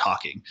just start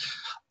talking.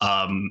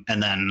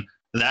 And then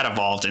that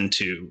evolved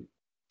into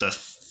the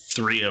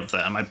three of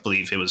them. I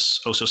believe it was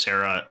Oso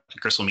Sarah,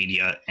 Gristle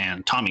Media,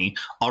 and Tommy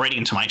all writing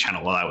into my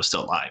channel while I was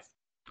still live.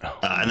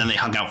 And then they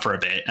hung out for a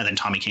bit, and then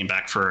Tommy came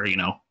back for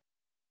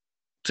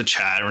to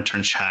chat or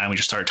return chat, and we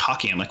just started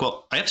talking. I'm like,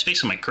 well, I have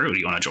space in my crew, do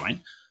you want to join?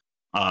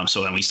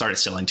 So then we started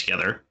sailing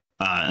together.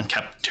 And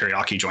Captain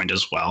Teriyaki joined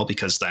as well,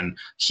 because then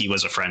he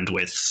was a friend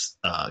with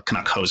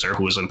Canuck Hoser,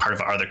 who was in part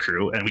of our other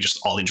crew, and we just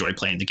all enjoyed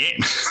playing the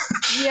game.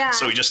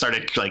 So we just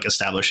started like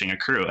establishing a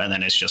crew, and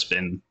then it's just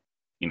been,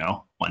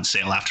 one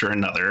sail after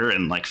another,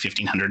 and like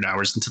 1,500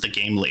 hours into the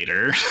game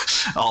later,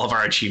 all of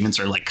our achievements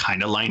are like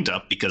kind of lined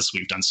up because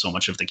we've done so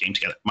much of the game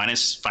together.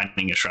 Minus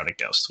finding a shrouded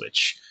ghost,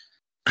 which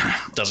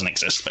doesn't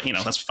exist, but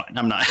that's fine.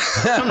 I'm not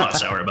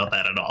sour about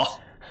that at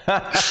all.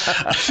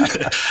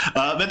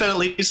 But then it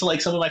leads to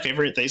like some of my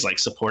favorite things, like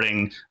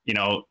supporting,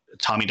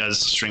 Tommy does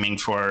streaming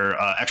for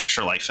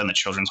Extra Life and the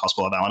Children's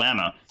Hospital of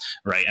Alabama,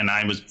 right? And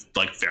I was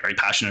like very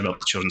passionate about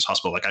the Children's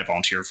Hospital. Like I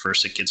volunteer for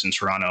Sick Kids in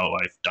Toronto.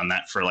 I've done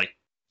that for like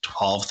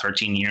 12,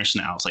 13 years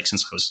now. It's like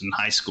since I was in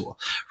high school,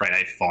 right?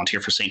 I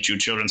volunteer for St. Jude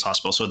Children's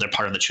Hospital. So they're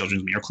part of the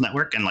Children's Miracle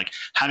Network. And like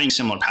having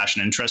similar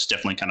passion and interests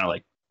definitely kind of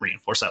like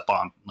reinforce that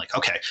bond. Like,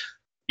 okay,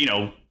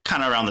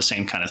 kind of around the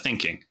same kind of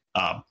thinking.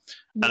 And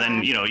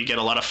then, you get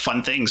a lot of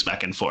fun things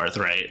back and forth,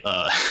 right?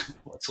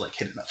 What's like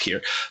hidden up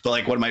here? But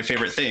like one of my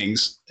favorite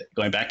things,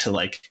 going back to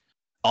like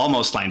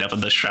almost lined up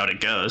with the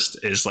Shrouded Ghost,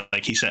 is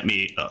like he sent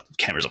me,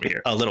 cameras over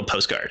here, a little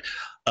postcard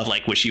of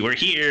like wish you were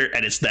here,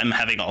 and it's them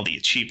having all the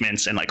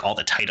achievements and like all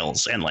the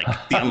titles and like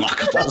the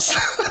unlockables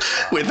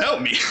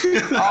without me.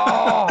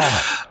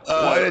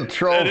 What a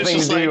troll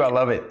thing to do. I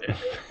love it.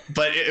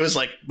 But it was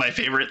like my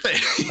favorite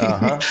thing.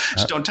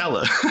 Just don't tell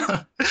them.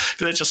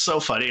 Because it's just so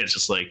funny. It's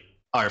just like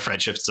our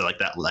friendships are like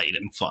that light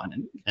and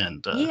fun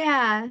and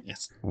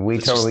we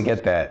totally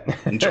get that.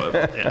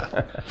 Enjoyable. Yeah.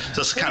 So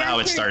that's kind of how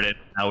it started.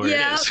 How it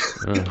is.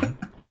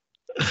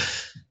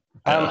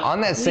 On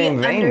that same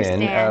vein,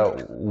 then,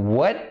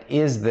 what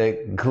is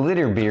the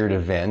Glitterbeard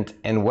event,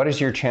 and what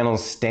is your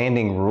channel's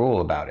standing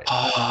rule about it?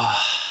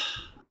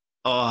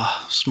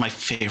 It's my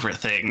favorite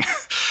thing.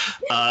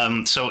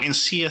 So in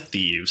Sea of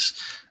Thieves,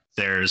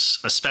 there's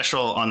a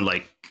special on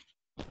like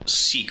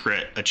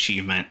secret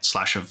achievement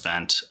 /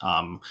 event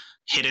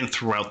hidden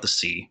throughout the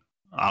sea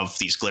of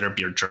these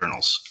Glitterbeard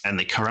journals, and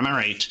they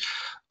commemorate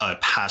a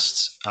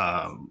past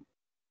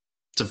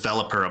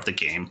developer of the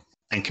game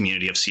and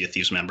community of Sea of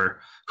Thieves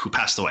member who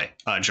passed away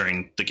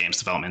during the game's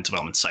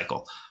development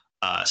cycle.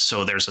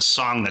 So there's a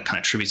song that kind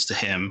of tributes to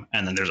him,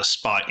 and then there's a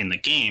spot in the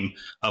game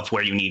of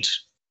where you need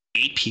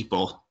 8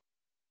 people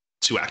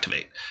to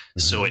activate.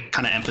 So it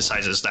kind of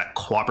emphasizes that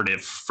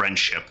cooperative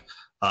friendship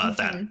that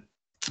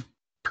the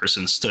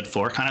person stood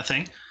for, kind of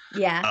thing.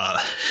 Yeah.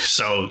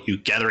 So you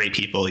gather 8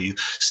 people, you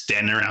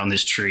stand around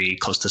this tree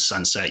close to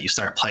sunset, you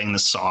start playing the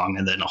song,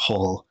 and then a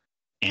whole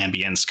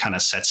ambience kind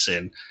of sets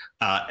in.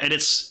 And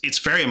it's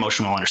very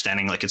emotional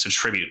understanding, like it's a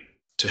tribute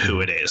to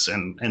who it is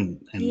and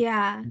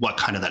what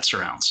kind of that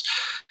surrounds.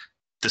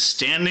 The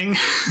standing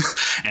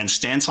and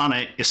stance on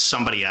it, if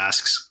somebody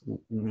asks,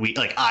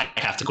 I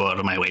have to go out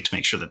of my way to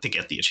make sure that they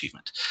get the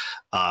achievement.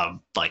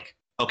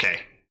 Okay,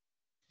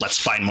 let's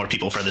find more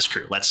people for this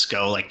crew. Let's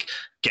go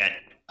get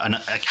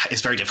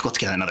it's very difficult to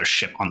get another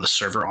ship on the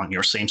server, on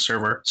your same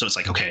server. So it's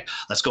like, okay,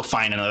 let's go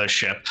find another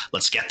ship.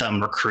 Let's get them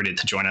recruited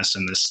to join us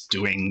in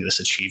doing this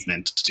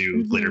achievement to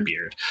do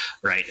Glitterbeard,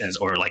 right?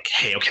 Or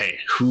hey, okay,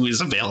 who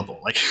is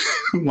available?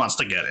 Who wants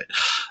to get it?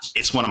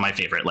 It's one of my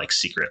favorite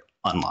secret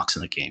unlocks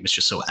in the game. It's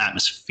just so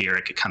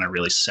atmospheric. It kind of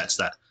really sets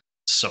that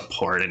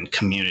support and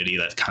community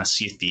that kind of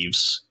Sea of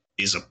Thieves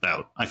is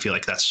about. I feel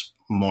like that's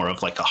more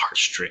of a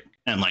heartstring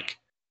and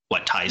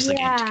what ties the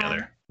game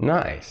together.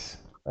 Nice.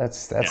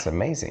 That's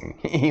amazing.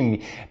 You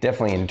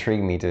definitely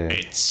intrigued me to.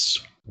 It's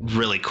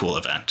really cool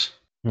event.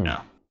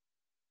 Yeah.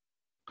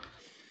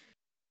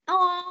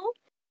 Oh.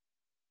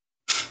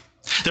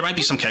 There might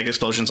be some keg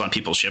explosions on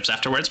people's ships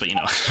afterwards, but of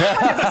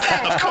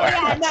course.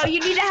 Yeah, no, you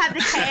need to have the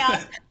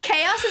chaos.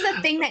 Chaos is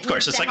a thing that. Of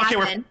course, it's happen. Okay,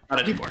 we're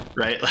not anymore,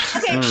 right?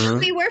 Okay,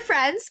 we were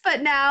friends,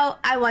 but now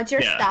I want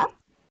your stuff.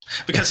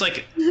 Because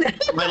like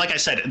I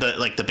said,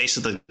 the base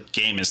of the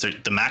game is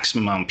the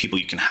maximum people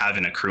you can have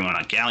in a crew on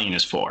a galleon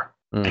is 4.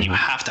 And you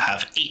have to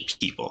have 8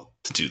 people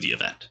to do the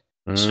event.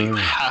 So you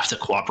have to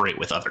cooperate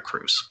with other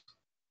crews.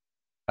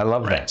 I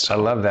love that. So, I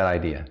love that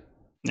idea.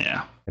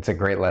 Yeah. It's a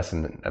great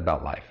lesson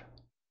about life.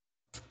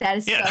 That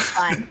is so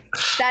fun.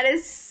 That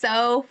is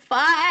so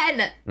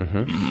fun.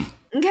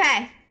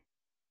 Okay.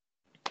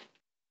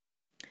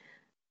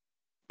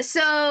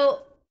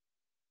 So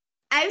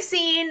I've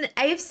seen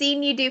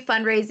you do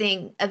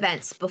fundraising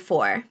events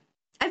before.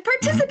 I've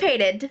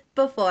participated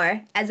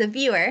before as a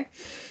viewer.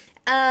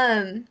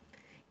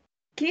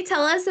 Can you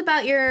tell us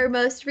about your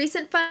most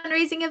recent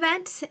fundraising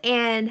event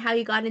and how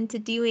you got into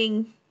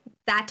doing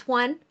that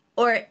one?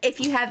 Or if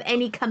you have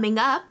any coming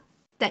up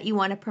that you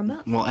want to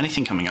promote? Well,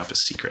 anything coming up is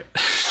secret.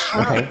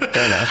 Okay,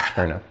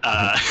 fair enough.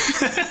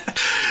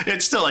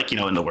 It's still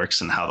in the works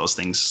and how those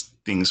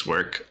things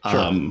work.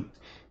 Sure.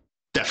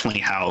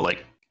 Definitely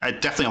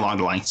definitely along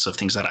the lines of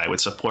things that I would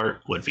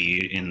support would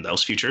be in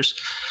those futures.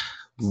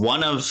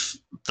 One of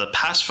the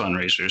past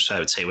fundraisers I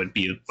would say would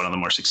be one of the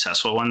more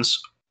successful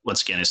ones.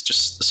 Once again, it's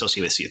just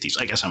associated with Sea of Thieves.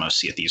 I guess I'm a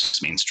Sea of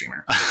Thieves main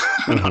streamer,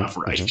 not a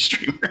variety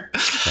streamer.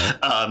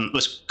 It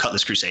was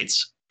Cutlass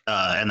Crusades.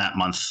 And that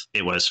month,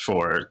 it was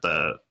for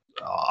the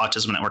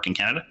Autism Network in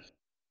Canada.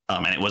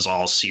 And it was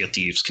all Sea of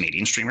Thieves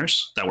Canadian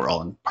streamers that were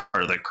all in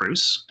part of the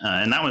cruise.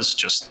 And that was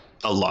just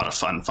a lot of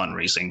fun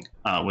fundraising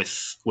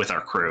with our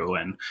crew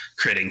and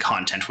creating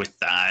content with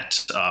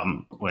that.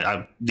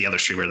 The other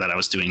streamer that I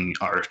was doing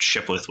our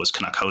ship with was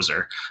Canuck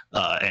Hoser,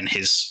 and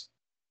his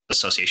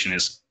association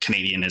is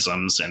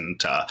Canadianisms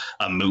and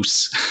a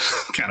moose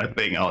kind of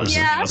thing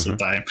most of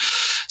the time.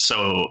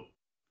 So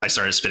I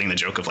started spinning the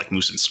joke of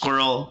moose and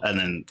squirrel, and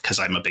then because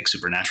I'm a big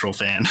Supernatural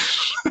fan,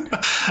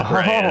 that's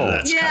kind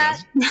of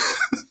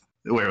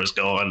where it was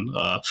going.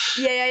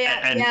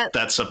 And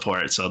that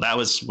support. So that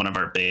was one of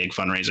our big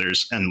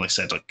fundraisers. And like I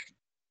said,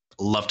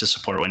 love to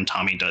support when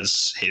Tommy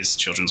does his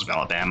Children's of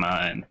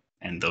Alabama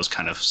and those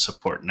kind of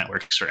support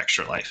networks for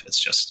Extra Life. It's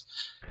just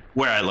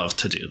where I love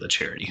to do the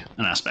charity,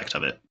 an aspect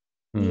of it.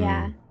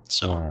 Yeah.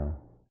 So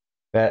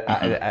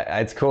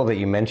it's cool that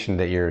you mentioned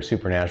that you're a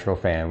Supernatural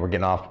fan. We're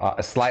getting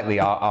slightly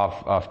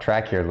off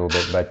track here a little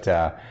bit, but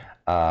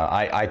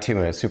I too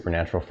am a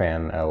Supernatural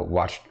fan.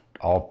 Watched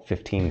all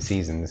 15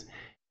 seasons,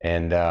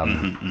 and so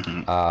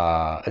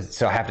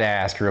I have to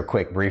ask real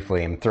quick,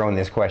 briefly. I'm throwing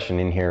this question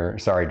in here.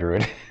 Sorry,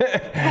 Druid.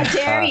 How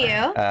dare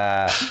you?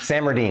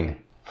 Sam or Dean?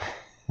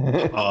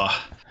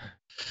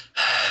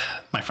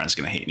 My friend's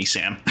gonna hate me,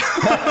 Sam.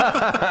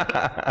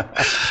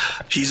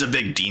 He's a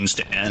big Dean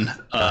stan.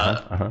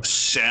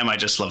 Sam, I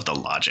just love the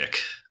logic.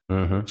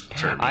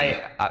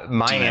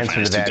 My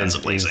answer to that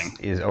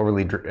is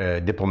overly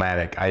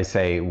diplomatic. I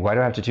say, why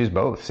do I have to choose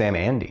both, Sam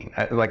and Dean?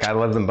 I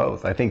love them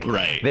both. I think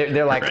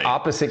they're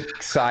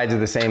opposite sides of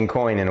the same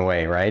coin in a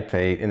way, right?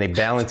 They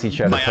balance each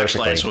other perfectly. My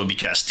actual answer would be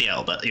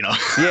Castiel, but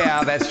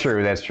Yeah, that's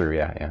true.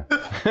 Yeah.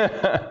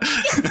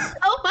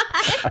 Oh my.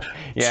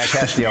 Yeah,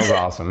 Castiel's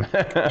awesome.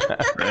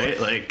 Right,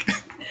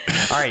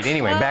 All right.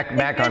 Anyway,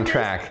 back on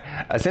track.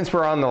 Since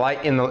we're on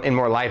in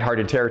more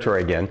lighthearted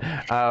territory again,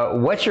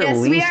 what's your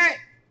least? We are.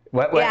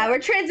 What? Yeah, we're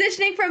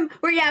transitioning from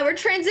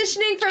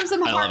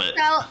some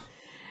heartfelt,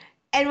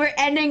 and we're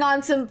ending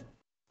on some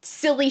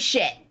silly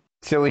shit.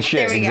 Silly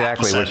shit,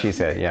 exactly what she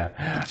said.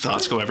 Yeah.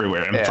 Thoughts go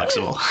everywhere. I'm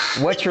flexible.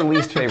 What's your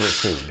least favorite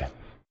food?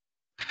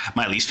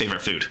 My least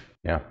favorite food.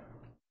 Yeah.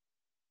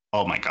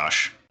 Oh my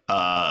gosh.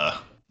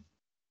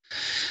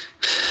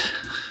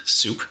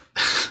 Soup.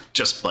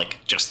 just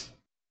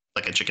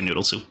like a chicken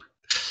noodle soup.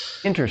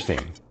 Interesting.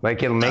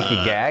 Like it'll make you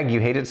gag. You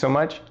hate it so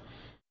much?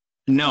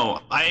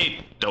 No, I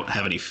don't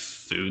have any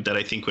food that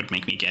I think would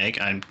make me gag.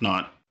 I'm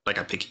not like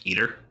a picky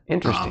eater.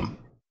 Interesting.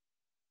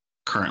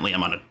 Currently,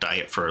 I'm on a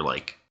diet for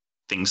like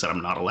things that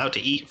I'm not allowed to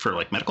eat for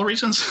like medical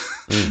reasons.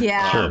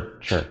 Yeah.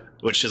 Sure.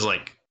 Which is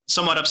like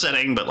somewhat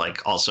upsetting, but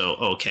like also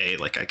okay.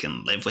 Like I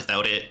can live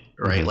without it,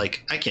 right? Mm-hmm.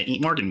 Like I can't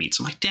eat organ meats.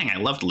 I'm like, dang, I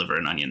loved liver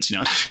and onions. You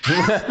know,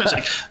 I was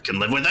like, can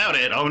live without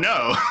it. Oh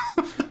no.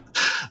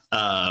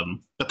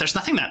 But there's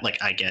nothing that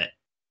like I get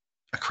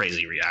a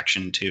crazy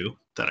reaction to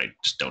that I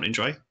just don't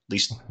enjoy. At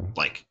least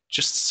like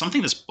just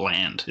something that's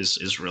bland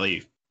is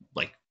really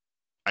like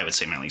I would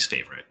say my least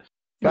favorite.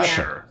 Gotcha.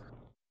 Sure.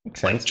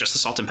 Makes Like sense. just the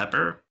salt and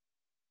pepper.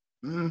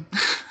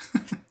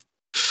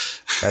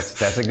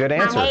 That's a good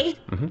answer. I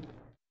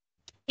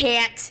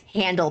can't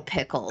handle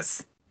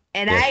pickles.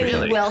 And Yes, I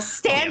really. will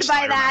stand by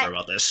I that. remember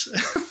about this.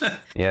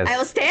 Yes. I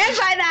will stand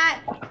by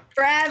that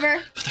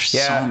forever. But there's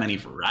Yeah. so many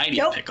variety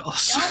of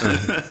pickles.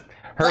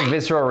 Her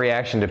visceral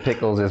reaction to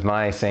pickles is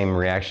my same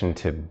reaction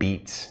to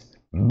beets.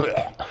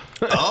 Blech.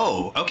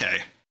 Oh,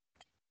 okay.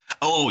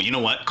 Oh, you know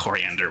what?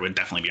 Coriander would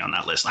definitely be on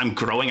that list. I'm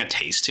growing a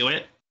taste to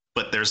it,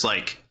 but there's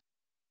like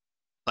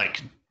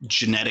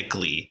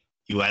genetically,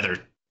 you either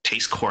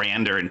taste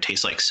coriander and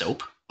taste like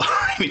soap, or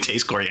you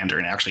taste coriander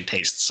and actually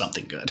taste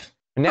something good.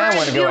 Now I For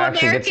want to go you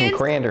actually get some Americans-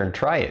 coriander and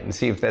try it and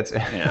see if that's.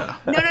 Yeah.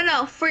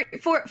 No.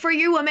 For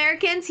you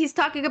Americans, he's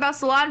talking about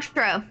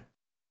cilantro.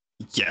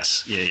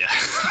 Yes. Yeah.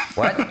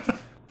 What?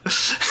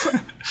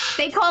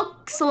 They call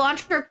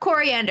cilantro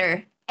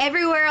coriander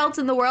everywhere else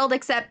in the world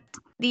except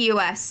the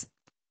U.S.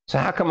 So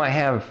how come I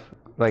have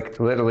like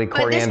literally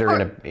But this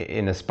coriander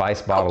in a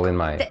spice bottle in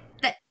my?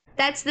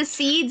 That's the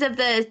seeds of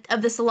the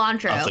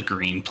cilantro. Of the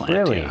green plant.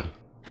 Really? Yeah.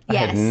 I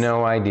had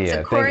no idea.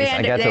 So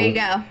coriander. There you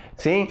go.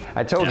 See,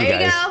 I told you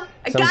There you guys. go.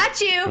 I got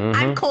you.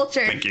 I'm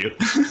cultured. Thank you.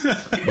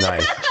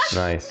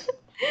 Nice.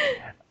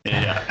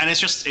 Yeah, and it's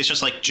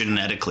just like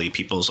genetically,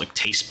 people's like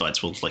taste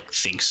buds will like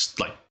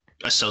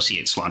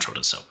associate cilantro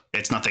to soap.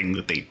 It's nothing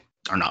that they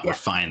are not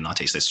refined, not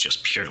taste. It's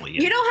just purely.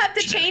 You don't have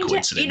to change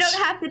it. You don't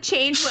have to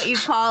change what you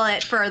call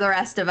it for the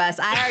rest of us.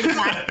 I already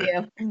got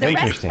you. The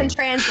rest can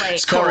translate.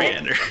 It's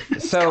coriander.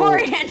 So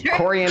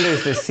coriander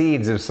is the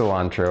seeds of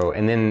cilantro,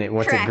 and then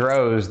once it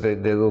grows, the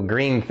little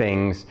green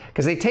things,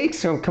 because they taste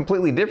so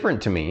completely different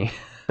to me.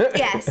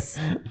 Yes.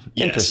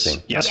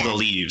 Interesting. Yes, the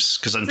leaves,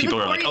 because then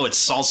people are like, "Oh, it's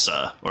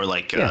salsa," or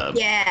like,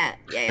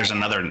 there's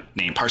another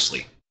name,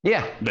 parsley.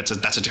 Yeah, that's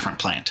a different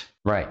plant.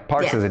 Right,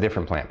 parsley is a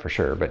different plant for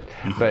sure, but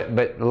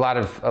a lot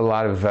of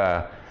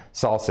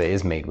salsa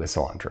is made with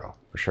cilantro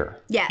for sure.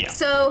 Yeah.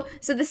 So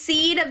the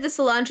seed of the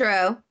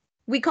cilantro,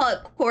 we call it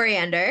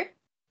coriander,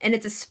 and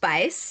it's a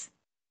spice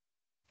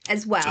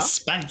as well. It's a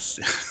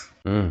spice.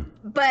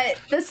 But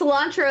the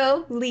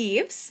cilantro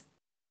leaves,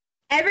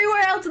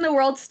 everywhere else in the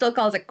world still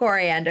calls it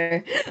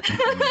coriander.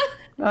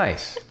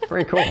 Nice.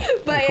 Very cool.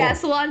 But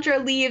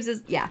cilantro leaves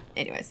is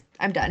anyways,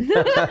 I'm done.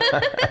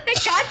 I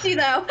got you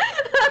though.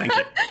 Thank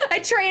you. I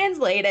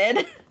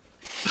translated.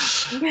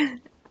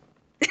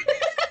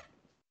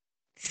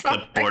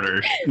 The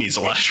border needs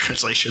a lot of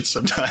translation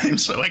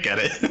sometimes, so I get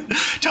it.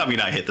 Tommy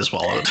and I hit this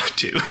wall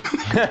too.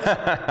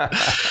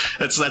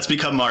 That's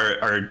become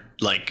our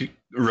like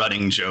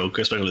running joke,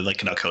 especially like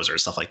Canuck Hoser and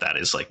stuff like that,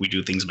 is like we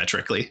do things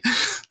metrically.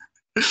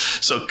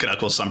 So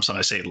Canuck will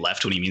sometimes say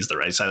left when he means the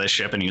right side of the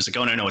ship, and he was like,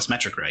 "Oh no, it's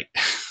metric right."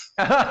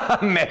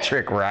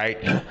 Metric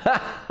right. Yeah.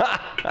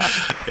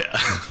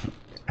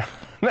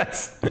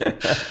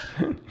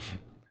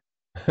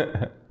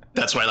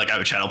 That's why like I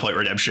have a channel point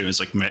redemption is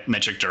like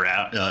metric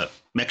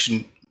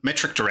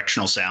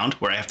directional sound,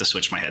 where I have to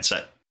switch my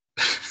headset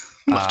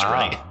left to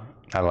right.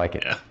 I like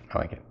it. Yeah. I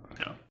like it.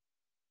 Yeah.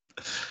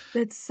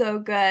 That's so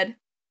good.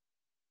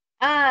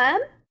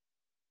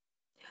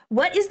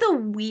 What is the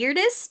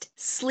weirdest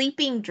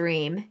sleeping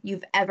dream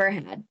you've ever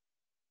had?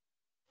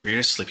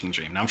 Weirdest sleeping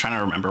dream. Now I'm trying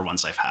to remember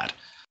ones I've had.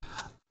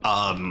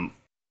 And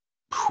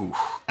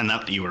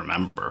that you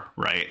remember,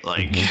 right?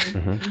 Like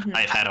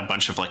I've had a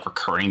bunch of like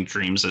recurring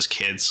dreams as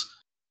kids.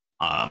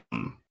 There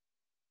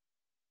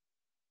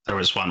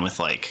was one with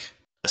like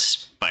a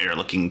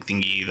spider-looking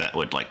thingy that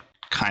would like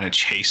kind of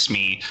chase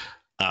me,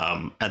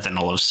 and then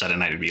all of a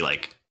sudden I'd be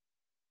like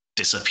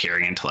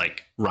disappearing into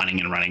like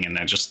running, and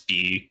I'd just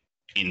be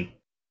in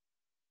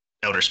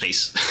outer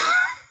space.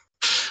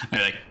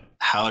 And like,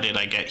 how did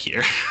I get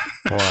here?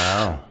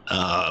 Wow.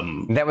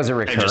 That was a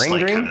recurring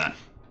dream?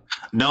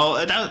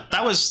 No,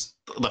 that was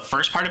the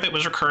first part of it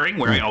was recurring,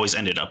 where I always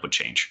ended up would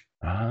change.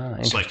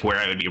 It's like where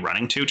I would be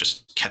running to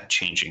just kept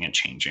changing and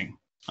changing,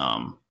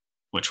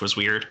 which was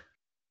weird.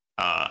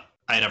 I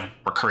had a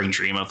recurring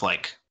dream of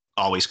like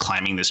always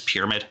climbing this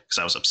pyramid because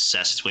I was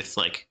obsessed with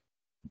like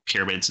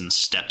pyramids and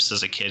steps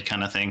as a kid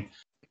kind of thing,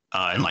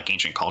 in like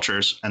ancient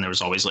cultures. And there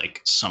was always like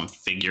some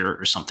figure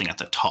or something at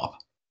the top.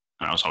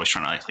 And I was always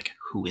trying to like,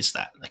 who is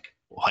that? Like,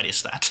 what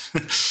is that?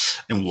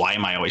 And why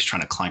am I always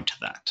trying to climb to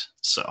that?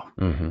 So,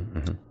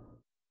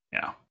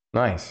 yeah.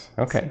 Nice.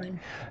 Okay.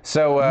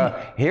 So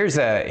here's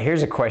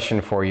a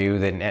question for you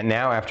that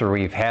now after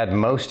we've had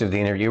most of the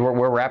interview,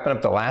 we're wrapping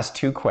up the last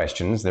two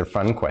questions. They're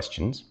fun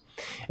questions,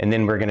 and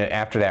then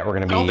after that we're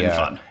gonna be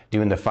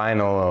doing the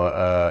final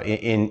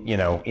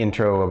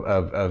intro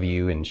of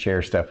you and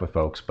share stuff with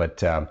folks.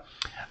 But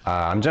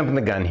I'm jumping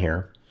the gun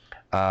here.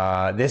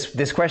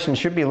 This question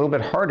should be a little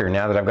bit harder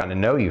now that I've gotten to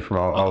know you from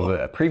all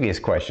the previous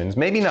questions.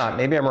 Maybe not.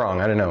 Maybe I'm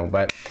wrong. I don't know.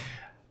 But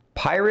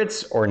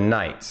pirates or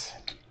knights?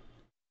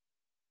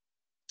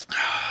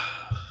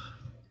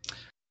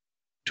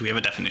 Do we have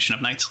a definition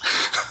of knights?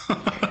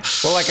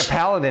 Well, like a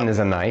paladin is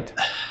a knight.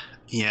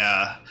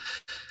 Yeah.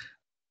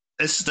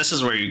 This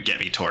is where you get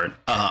me toward.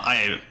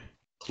 I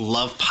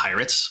love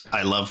pirates.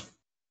 I love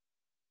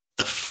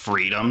the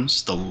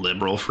freedoms, the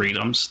liberal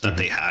freedoms that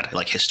they had,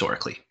 like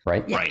historically.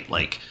 Right. Right.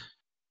 Like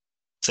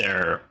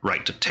their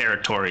right to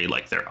territory,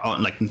 like their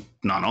own, like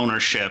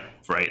non-ownership,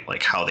 right?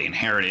 Like how they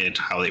inherited,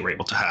 how they were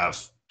able to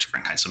have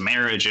different kinds of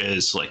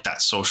marriages, like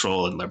that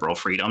social and liberal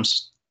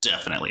freedoms.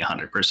 Definitely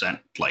 100%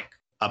 like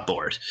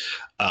aboard.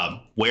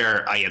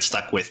 Where I get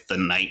stuck with the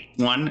knight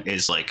one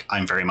is like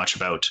I'm very much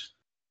about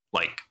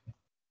like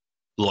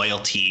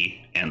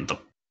loyalty and the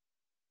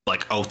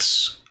like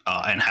oaths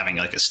and having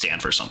like a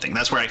stand for something.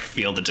 That's where I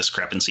feel the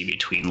discrepancy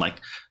between like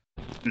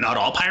not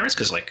all pirates,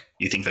 because like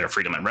you think they're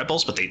freedom and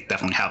rebels, but they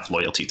definitely have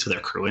loyalty to their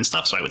crew and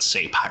stuff. So I would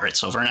say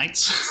pirates over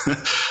knights.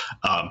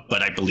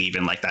 But I believe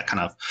in like that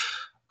kind of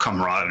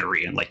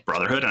camaraderie and like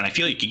brotherhood, and I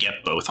feel you could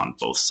get both on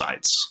both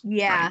sides.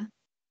 Yeah. Right?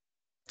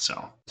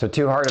 So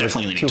too hard of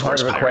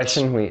a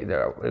question. It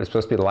was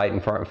supposed to be light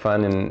and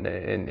fun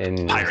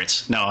and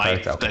pirates. No,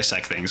 pirates, I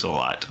dissect things a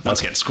lot. Once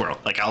again, squirrel.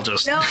 Like I'll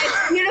just. No,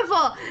 it's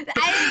beautiful.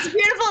 It's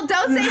beautiful.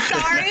 Don't say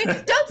sorry.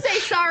 Don't say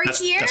sorry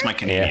here. That's my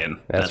Canadian.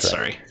 Yeah, that's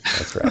right.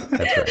 Sorry.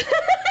 That's right.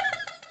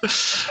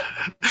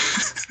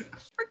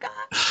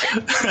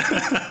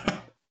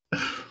 Forgot.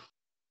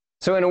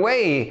 So in a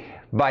way,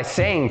 by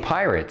saying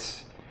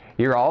pirates,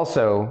 you're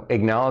also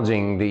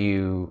acknowledging that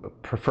you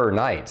prefer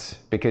knights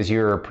because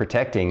you're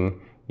protecting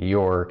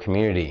your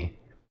community.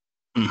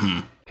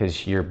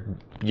 Because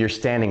you're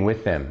standing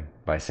with them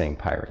by saying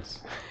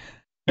pirates.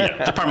 Yeah,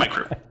 they're part of my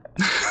crew.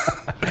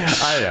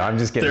 I don't know. I'm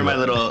just kidding. They're my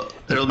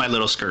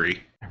little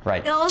scurry.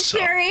 Right. Little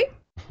scurry.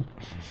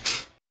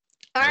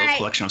 All right.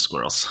 Collection of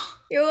squirrels.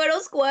 Your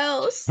little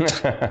squirrels.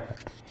 All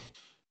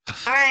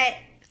right.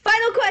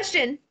 Final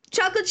question: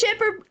 chocolate chip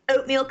or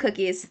oatmeal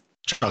cookies?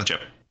 Chocolate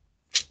chip.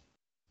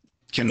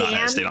 Cannot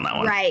hesitate on that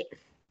one. Right.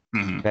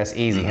 That's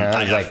easy, huh?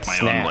 I have my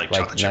own like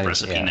chocolate chip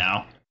recipe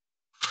now.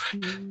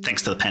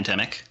 Thanks to the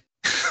pandemic.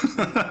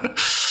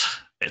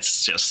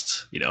 It's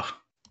just,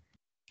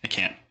 I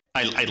can't.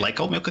 I like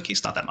oatmeal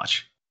cookies, not that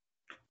much.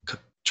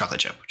 Chocolate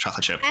chip.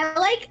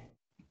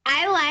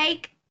 I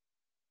like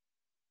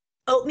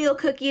oatmeal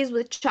cookies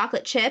with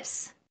chocolate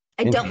chips.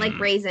 I don't like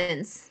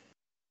raisins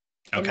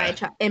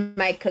in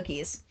my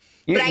cookies.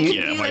 But I can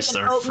do like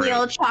an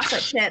oatmeal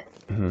chocolate chip.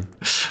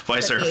 Why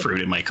is there a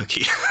fruit in my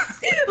cookie? Why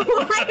is there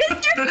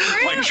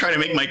fruit? Why are you trying to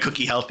make my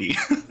cookie healthy?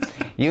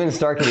 You and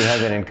Starkey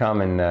have that in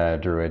common,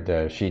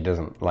 Druid. She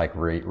doesn't like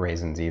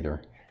raisins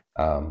either.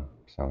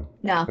 So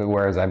no.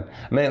 Whereas I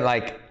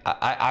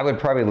would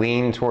probably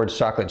lean towards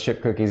chocolate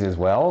chip cookies as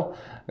well,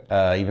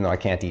 even though I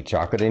can't eat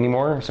chocolate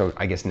anymore. So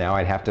I guess now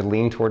I'd have to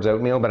lean towards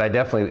oatmeal. But I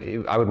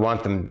would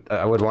want them.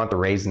 I would want the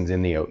raisins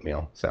in the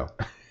oatmeal. So.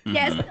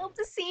 Yes, build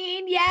the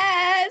scene.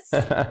 Yes.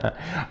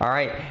 All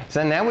right.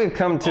 So now we've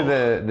come to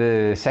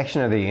the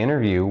section of the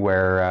interview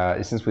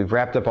where, since we've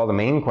wrapped up all the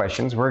main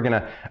questions, we're going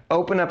to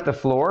open up the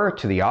floor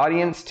to the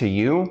audience, to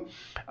you.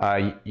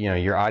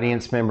 Your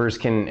audience members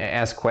can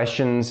ask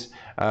questions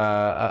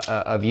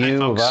of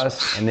you, of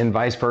us, and then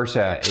vice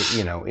versa.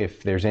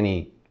 If there's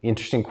any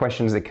interesting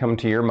questions that come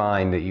to your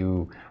mind that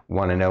you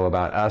want to know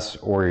about us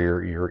or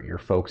your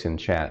folks in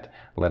chat,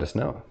 let us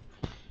know.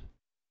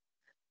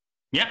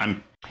 Yeah,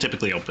 I'm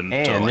typically open.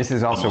 And this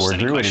is also where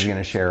Druid is going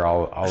to share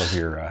all of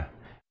your.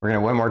 We're going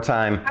to one more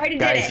time. I already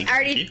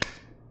did it.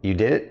 You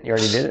did it? You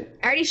already did it?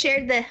 I already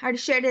shared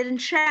it in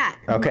chat.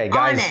 Okay,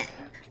 guys.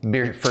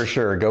 For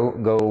sure,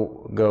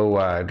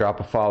 go drop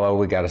a follow.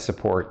 We got to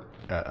support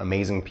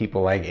amazing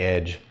people like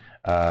Edge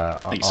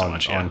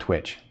on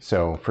Twitch.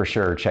 So for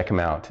sure, check them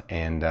out,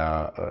 and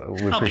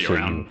we appreciate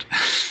you.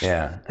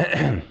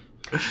 Yeah.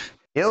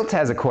 Ilt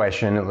has a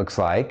question. It looks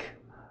like.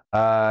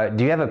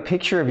 Do you have a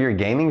picture of your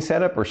gaming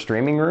setup or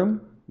streaming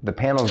room? The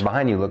panels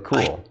behind you look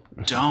cool.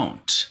 I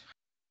don't.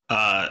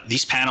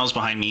 These panels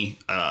behind me,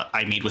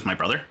 I made with my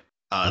brother.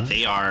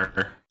 They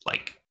are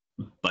like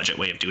budget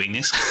way of doing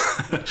this.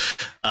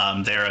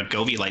 They're a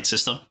Govee light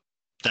system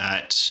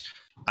that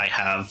I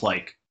have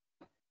like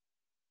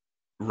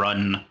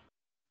run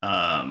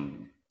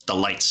the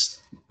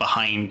lights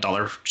behind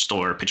dollar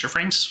store picture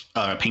frames,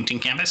 painting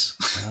canvas.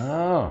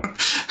 Oh.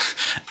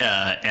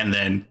 And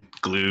then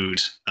glued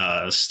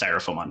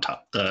styrofoam on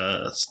top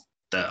the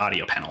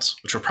audio panels,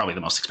 which were probably the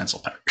most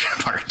expensive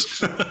part.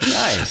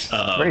 Nice.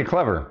 Very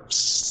clever.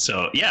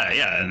 So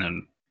yeah, and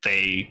then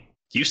they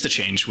used to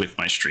change with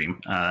my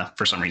stream.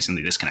 For some reason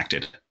they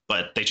disconnected,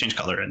 but they change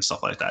color and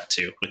stuff like that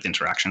too with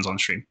interactions on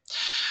stream.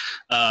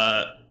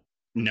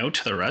 No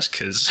to the rest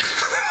because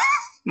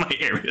my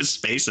area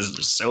space is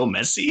just so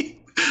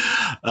messy.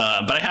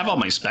 But I have all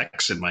my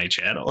specs in my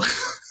channel.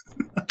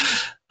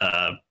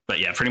 But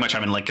yeah, pretty much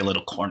I'm in like a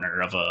little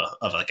corner of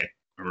like a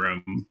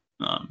room,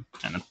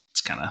 and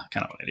it's kind of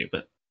what I do.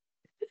 But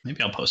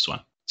maybe I'll post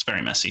one. It's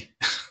very messy.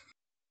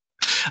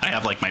 I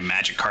have like my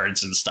magic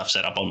cards and stuff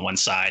set up on one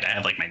side. I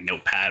have like my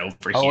notepad over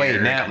here. Oh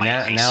wait, now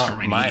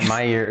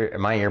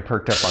my ear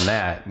perked up on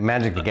that.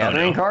 Magic the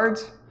Gathering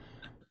cards?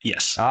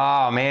 Yes.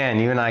 Oh man,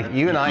 you and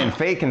I and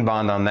Faye can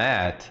bond on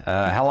that.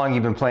 How long have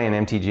you been playing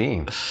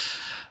MTG?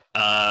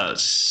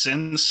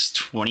 Since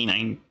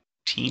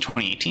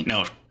 2018.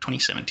 No,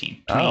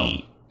 2017.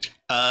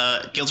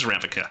 Guilds of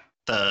Ravnica,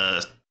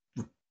 the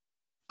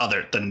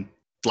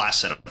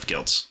last set of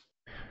guilds.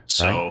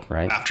 So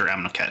right. After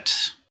Amonkhet,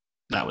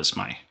 that was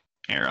my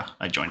era.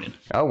 I joined in.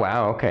 Oh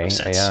wow, okay,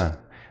 yeah.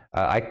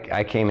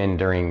 I came in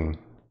during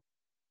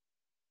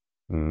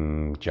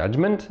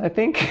Judgment, I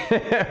think.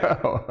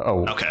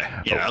 Okay,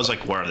 yeah, I was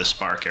like War of the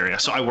Spark area.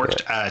 So I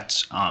worked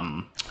at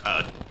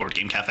Board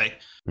Game Cafe,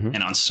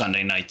 and on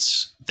Sunday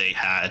nights they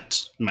had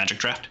Magic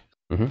Draft.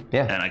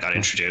 Yeah, and I got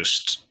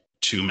introduced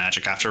to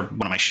Magic after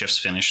one of my shifts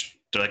finished.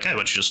 They're like, "Hey, why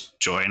don't you just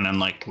join and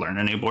like learn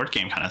a new board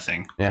game kind of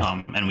thing?"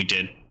 Yeah. And we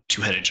did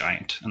Two-Headed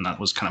Giant, and that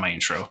was kind of my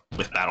intro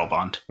with Battle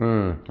Bond.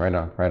 Right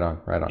on.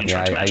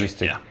 Yeah, I used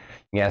to.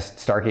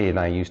 Yes, Starkey and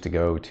I used to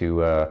go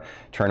to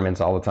tournaments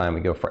all the time.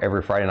 We go for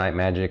every Friday night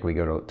Magic. We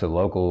go to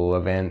local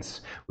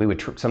events. We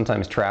would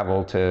sometimes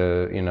travel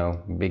to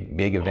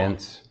big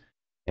events.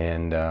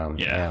 And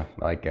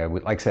like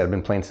I said, I've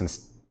been playing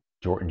since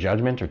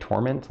Judgment or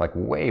Torment, like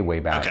way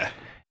back. Okay.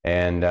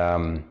 And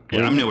I'm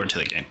newer to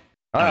the game.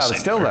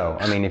 Still though,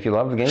 I mean, if you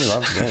love the game, you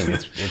love the game.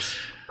 It's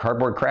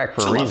cardboard crack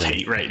for a reason.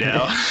 Love-hate right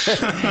now.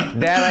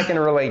 That I can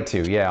relate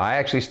to. Yeah, I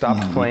actually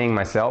stopped playing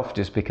myself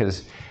just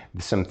because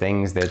some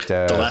things that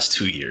the last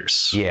 2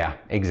 years. Yeah,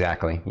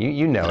 exactly.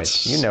 You know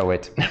it. You know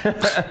it.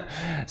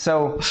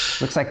 So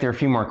looks like there are a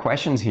few more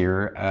questions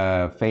here.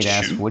 Fate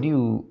asks, "What do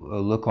you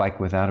look like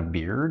without a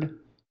beard?"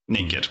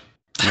 Naked.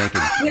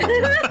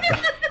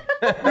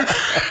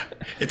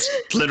 It's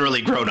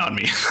literally grown on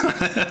me.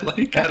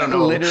 Like I don't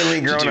know. Literally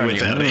grown on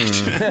you.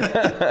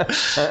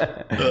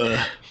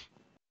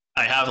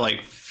 I have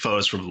like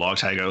photos from a long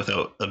time ago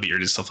without a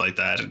beard and stuff like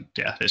that, and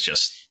yeah,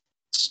 it's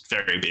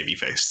very baby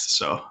faced.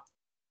 So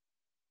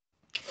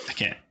I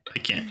can't.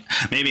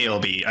 Maybe it'll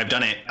be. I've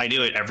done it. I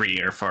do it every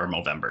year for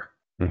Movember.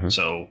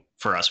 So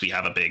for us, we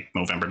have a big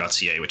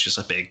Movember.ca, which is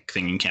a big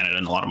thing in Canada,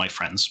 and a lot of my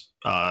friends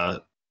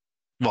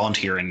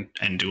volunteer and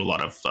do a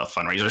lot of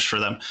fundraisers for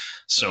them.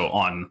 So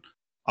on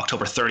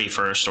October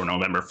 31st or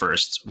November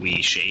 1st,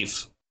 we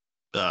shave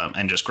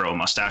and just grow a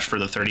mustache for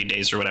the 30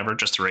 days or whatever,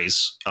 just to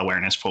raise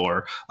awareness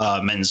for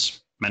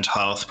men's mental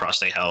health,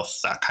 prostate health,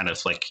 that kind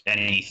of like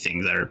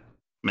anything that are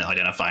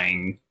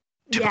male-identifying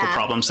typical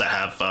problems that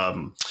have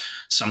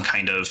some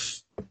kind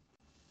of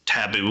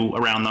taboo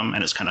around them,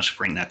 and it's kind of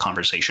bring that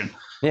conversation.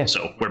 Yeah.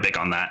 So we're big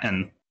on that.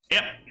 And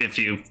yeah, if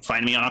you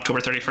find me on October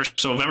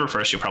 31st or November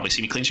 1st, you'll probably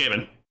see me clean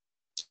shaven.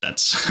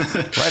 That's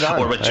right on,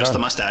 or with just the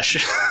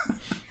mustache.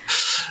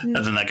 And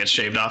then that gets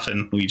shaved off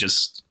and we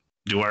just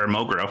do our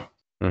mo grow.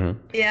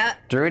 Yeah.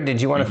 Druid,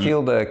 did you want to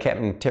field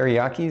Captain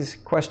Teriyaki's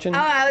question? Oh,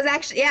 I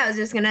was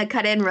just going to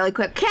cut in really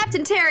quick.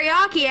 Captain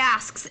Teriyaki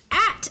asks,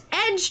 at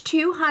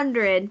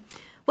edg200,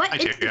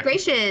 what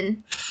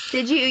integration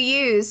did you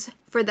use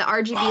for the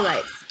RGB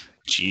lights?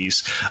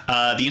 Jeez.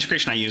 The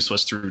integration I used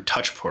was through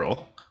Touch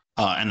Portal.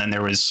 And then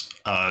there was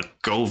a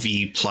GoV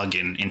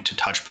plugin into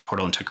Touch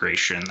Portal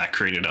integration that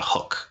created a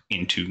hook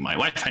into my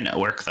Wi-Fi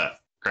network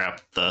that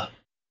grabbed the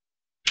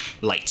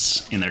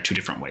lights in their two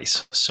different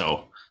ways.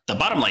 So the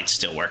bottom lights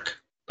still work.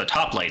 The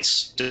top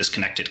lights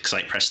disconnected because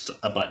I pressed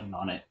a button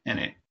on it and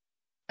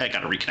I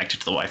got to reconnect it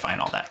to the Wi-Fi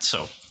and all that.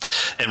 So,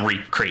 and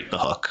recreate the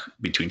hook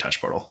between Touch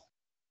Portal.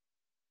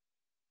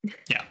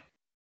 Yeah.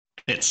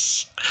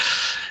 It's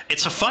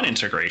a fun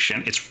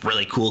integration. It's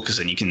really cool because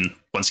then you can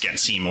once again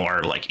see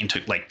more like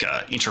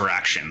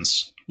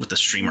interactions with the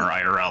streamer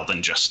IRL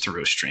than just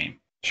through a stream.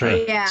 Sure.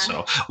 Right? Yeah.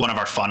 So one of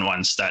our fun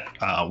ones that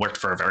worked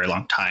for a very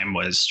long time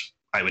was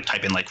I would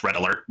type in like red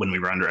alert when we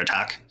were under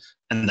attack,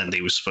 and then they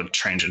would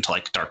change into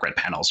like dark red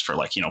panels for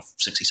like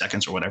 60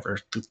 seconds or whatever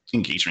the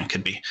engagement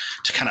could be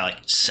to kind of like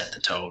set the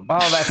tone.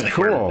 Oh, that's like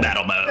cool.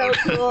 Battle mode.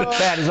 So cool.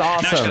 That is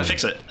awesome. Now I just gotta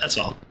fix it. That's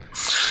all.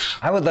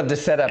 I would love to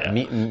set up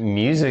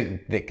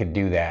music that could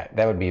do that.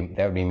 That would be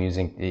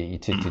music to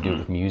do it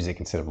with music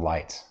instead of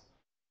lights.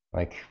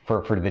 Like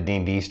for the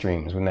D&D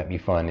streams, wouldn't that be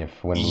fun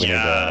if when we went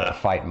into a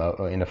fight mode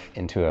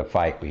into a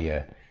fight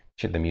the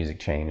music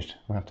changed?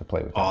 We'll have to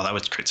play with that. Oh, that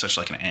would create such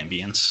like an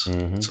ambience.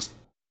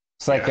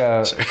 It's like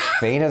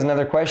Fane has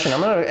another question. I'm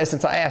gonna,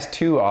 since I asked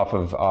two off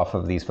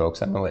of these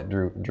folks, I'm gonna let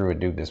Druid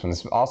do this one.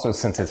 Also,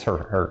 since it's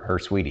her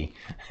sweetie.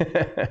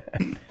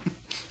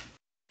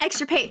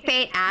 Extra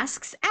Fate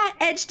asks, at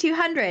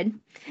edg200,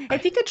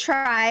 if you could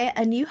try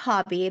a new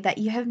hobby that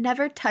you have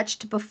never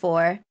touched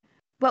before,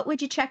 what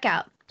would you check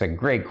out? It's a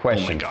great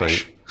question,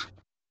 Fate.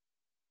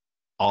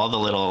 All the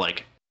little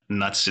like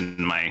nuts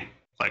in my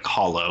like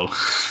hollow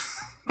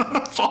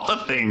of all the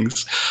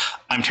things.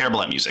 I'm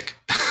terrible at music.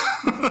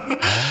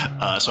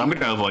 So I'm going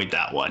to avoid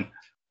that one.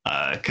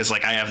 Because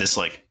like I have this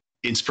like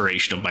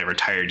inspiration of my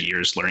retired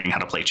years learning how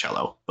to play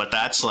cello, but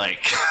that's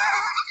like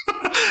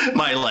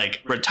my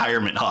like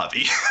retirement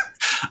hobby.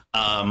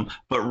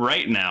 But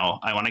right now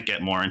I want to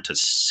get more into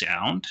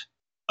sound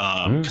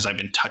because I've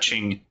been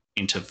touching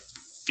into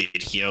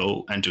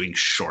video and doing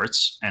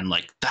shorts, and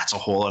like that's a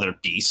whole other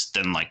beast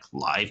than like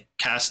live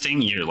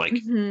casting. You're like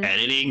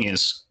editing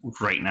is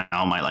right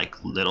now my like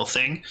little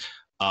thing.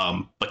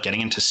 But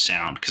getting into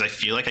sound, because I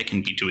feel like I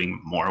can be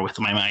doing more with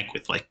my mic,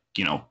 with like,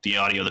 you know, the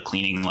audio, the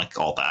cleaning, like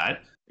all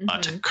that,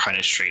 to kind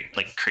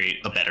of create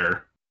a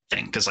better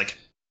thing. Because like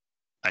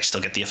I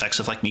still get the effects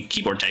of like me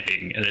keyboard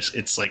typing, and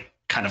it's like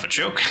kind of a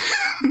joke.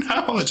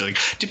 No, it's like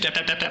tap tap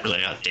tap tap tap.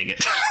 Like, oh, dang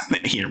it, they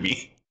hear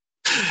me.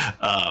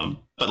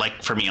 But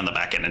like for me on the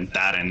back end and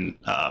that, and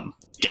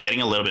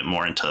getting a little bit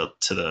more into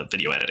the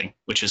video editing,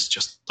 which is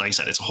just like I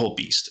said, it's a whole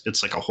beast.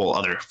 It's like a whole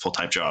other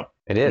full-time job.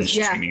 It is.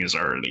 And streaming is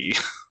already.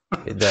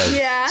 It does.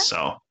 Yeah.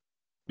 So,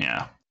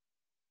 yeah.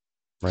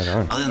 Right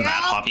on. Other than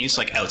that, hobbies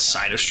like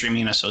outside of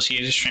streaming and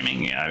associated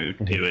streaming, yeah,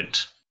 it would.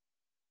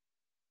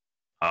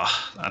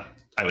 I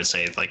would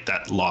say like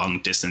that long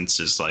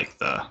distance is like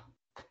the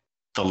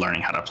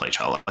learning how to play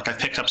cello. Like I've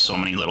picked up so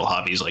many little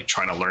hobbies, like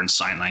trying to learn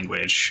sign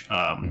language,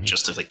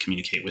 just to like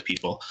communicate with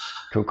people.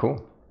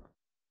 Cool.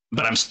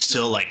 But I'm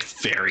still like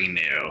very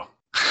new.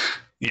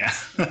 Yeah.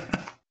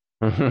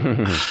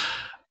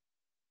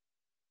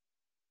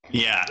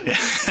 Yeah.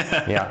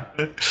 Yeah.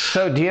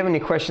 So do you have any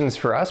questions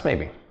for us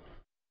maybe?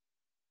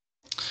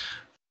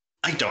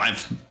 I don't.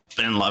 I've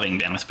been loving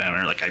Bandwidth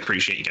Banner. Like I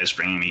appreciate you guys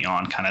bringing me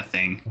on, kind of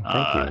thing.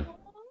 Thank you.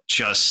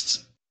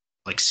 Just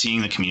like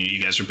seeing the community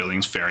you guys are building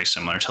is very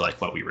similar to like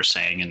what we were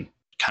saying, and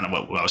kind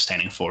of what I was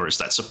standing for is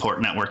that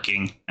support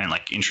networking and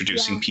like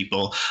introducing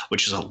people,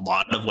 which is a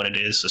lot of what it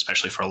is,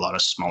 especially for a lot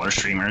of smaller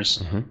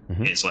streamers,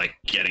 is like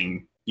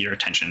getting your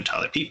attention to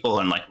other people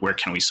and like where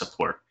can we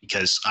support,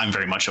 because I'm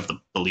very much of the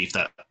belief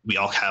that we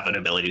all have an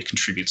ability to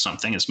contribute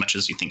something, as much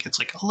as you think it's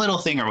like a little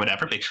thing or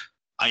whatever. But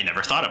I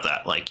never thought of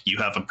that. Like you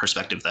have a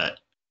perspective that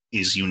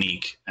is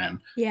unique and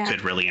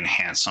could really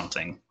enhance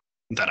something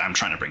that I'm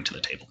trying to bring to the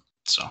table.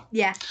 So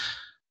where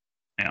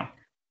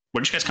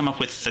did you guys come up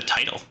with the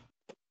title?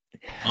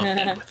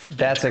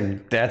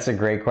 That's a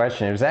great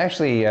question. It was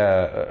actually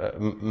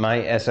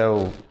my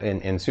SO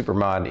in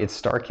Supermod. It's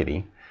Star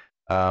Kitty.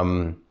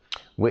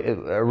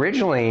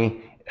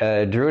 Originally,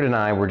 Druid and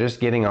I were just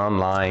getting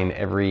online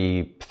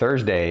every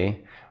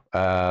Thursday.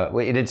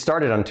 It had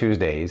started on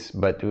Tuesdays,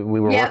 but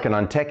we were working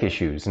on tech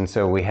issues, and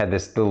so we had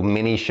this little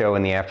mini show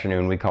in the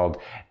afternoon we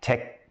called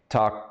Tech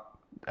Talk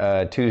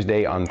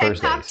Tuesday on Thursdays.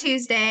 Tech Talk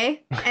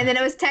Tuesday, and then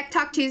it was Tech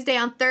Talk Tuesday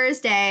on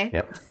Thursday.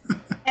 Yep.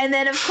 And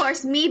then, of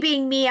course, me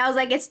being me, I was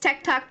like, it's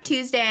Tech Talk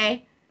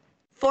Tuesday,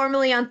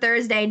 formerly on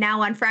Thursday,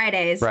 now on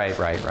Fridays. Right.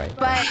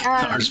 But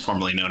ours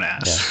formerly known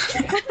as.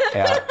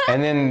 Yeah.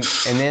 And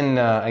then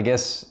I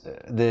guess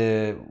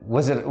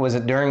was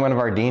it during one of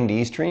our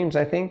D&D streams,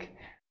 I think,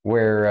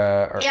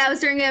 where it was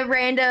during a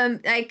random,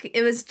 like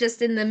it was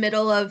just in the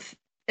middle of,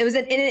 it was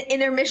an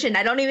intermission.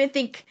 I don't even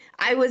think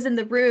I was in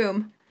the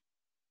room.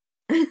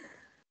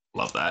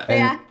 Love that.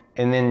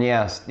 And then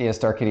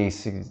Star Kitty.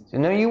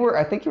 No, you were.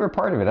 I think you were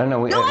part of it. I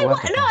know. I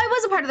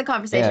was a part of the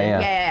conversation.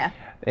 Yeah.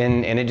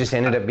 And it just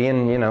ended up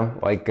being,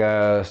 like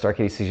Star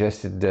Kitty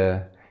suggested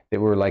that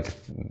we're like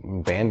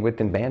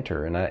bandwidth and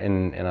banter, and I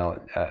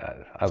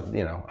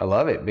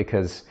love it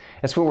because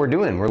that's what we're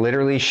doing. We're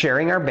literally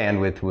sharing our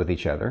bandwidth with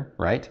each other,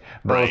 right?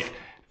 Both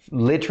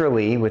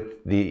literally with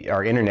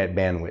our internet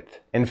bandwidth,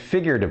 and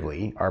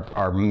figuratively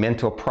our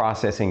mental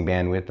processing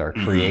bandwidth, our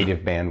creative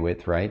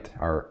bandwidth, right?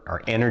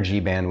 Our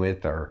energy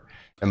bandwidth, our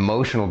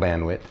emotional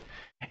bandwidth,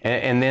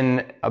 and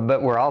then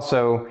but we're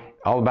also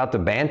all about the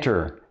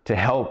banter to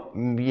help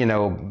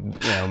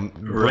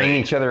bring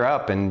each other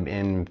up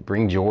and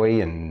bring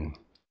joy and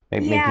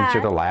make each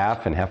other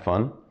laugh and have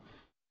fun.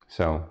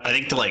 So I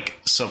think to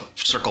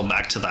circle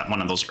back to that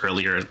one of those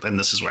earlier, and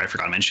this is where I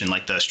forgot to mention,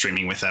 like the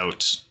streaming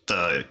without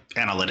the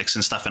analytics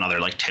and stuff and other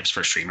like tips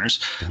for streamers,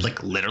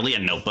 like literally a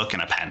notebook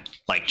and a pen,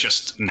 like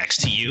just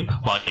next to you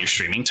while you're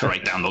streaming to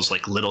write down those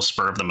like little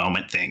spur of the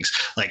moment things.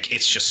 Like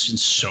it's just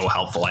so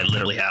helpful. I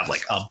literally have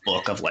like a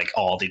book of like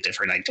all the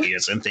different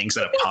ideas and things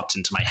that have popped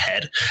into my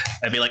head.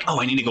 I'd be like, oh,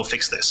 I need to go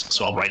fix this.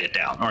 So I'll write it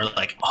down. Or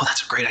like, oh,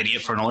 that's a great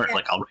idea for an alert.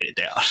 Like I'll write it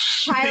down.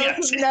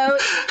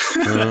 Notes.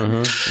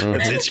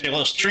 It's your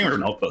little streamer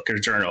notebook or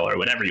journal or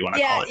whatever you want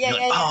to call it. You're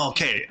like, oh,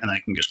 okay. And I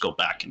can just go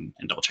back and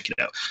double check it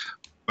out.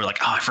 Or like,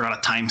 oh, I forgot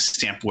a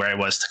timestamp where I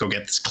was to go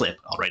get this clip.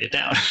 I'll write it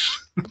down.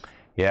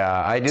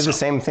 Yeah, I do the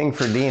same thing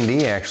for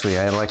D&D actually.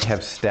 I like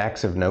have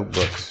stacks of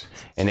notebooks,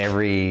 and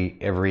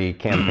every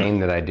campaign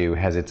that I do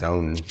has its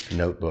own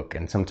notebook,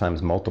 and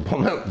sometimes multiple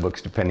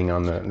notebooks depending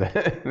on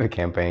the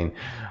campaign.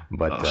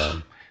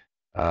 But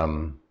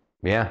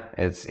yeah,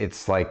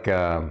 it's like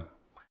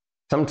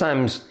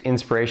Sometimes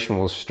inspiration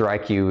will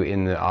strike you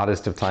in the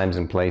oddest of times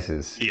and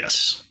places.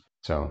 Yes.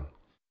 So.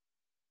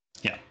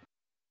 Yeah.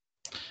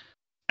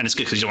 And it's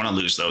good because you don't want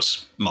to lose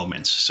those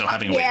moments. So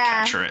having a way to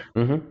capture it.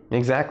 Mm-hmm.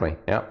 Exactly.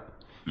 Yep.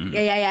 Mm-hmm.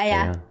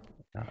 Yeah.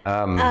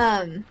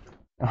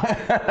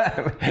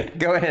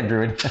 Go ahead,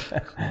 Druid.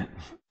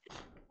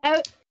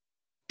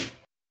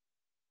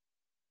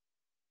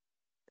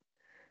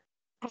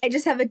 I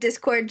just have a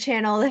Discord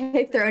channel that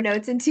I throw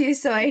notes into,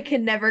 so I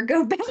can never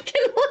go back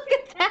and look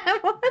at that.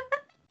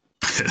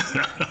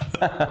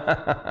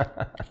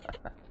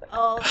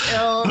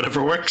 Oh,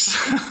 Whatever works.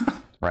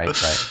 Right.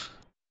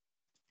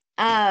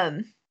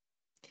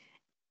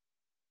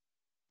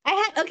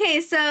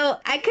 So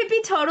I could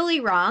be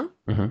totally wrong,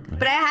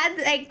 but I had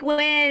like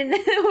when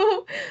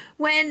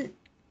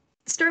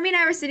Stormy and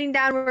I were sitting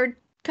down, we were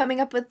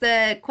coming up with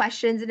the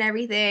questions and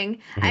everything.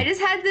 I just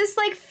had this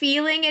like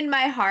feeling in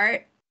my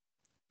heart.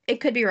 It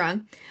could be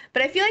wrong,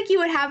 but I feel like you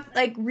would have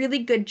like really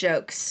good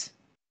jokes.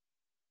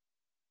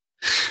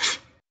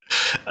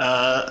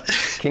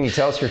 Can you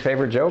tell us your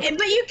favorite joke?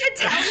 But you could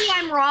tell me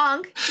I'm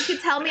wrong. You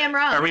could tell me I'm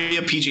wrong. Are we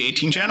a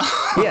PG-18 channel?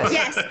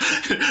 Yes.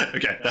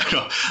 Okay.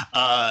 No.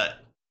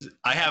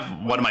 I have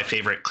one of my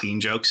favorite clean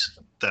jokes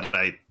that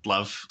I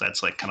love.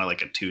 That's like kind of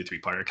like a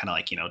 2-3-parter, kind of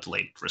like,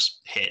 delayed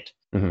hit.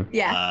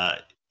 Yeah.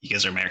 You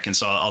guys are Americans,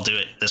 so I'll do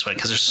it this way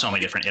because there's so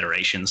many different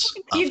iterations.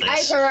 You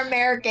guys are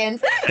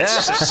Americans.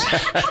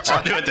 So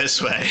I'll do it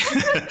this way.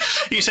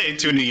 You say it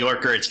to a New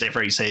Yorker, it's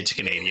different. You say it to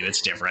Canadian,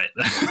 it's different.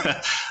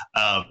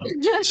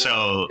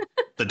 So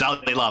the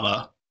Dalai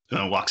Lama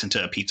walks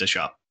into a pizza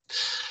shop.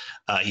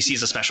 He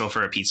sees a special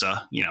for a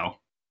pizza,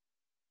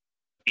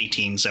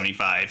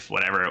 $18.75,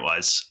 whatever it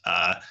was,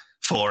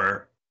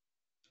 for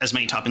as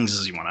many toppings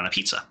as you want on a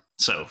pizza.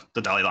 So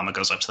the Dalai Lama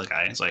goes up to the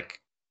guy and is like,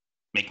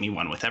 "Make me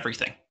one with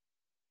everything."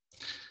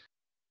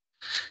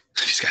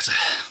 These guys,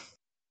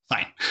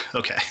 fine,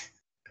 okay.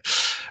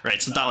 Right,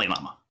 it's the Dalai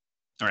Lama.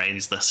 All right,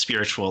 he's the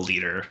spiritual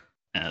leader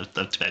of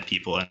the Tibet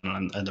people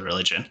and the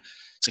religion.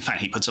 So fine,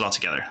 he puts it all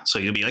together. So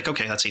you'll be like,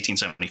 okay, that's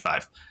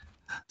 $18.75.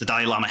 The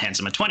Dalai Lama hands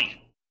him a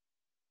 20.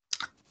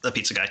 The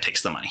pizza guy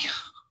takes the money,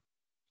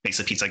 makes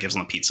the pizza, gives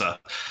him the pizza.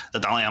 The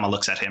Dalai Lama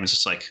looks at him and is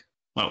just like,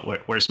 well,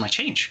 where's my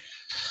change?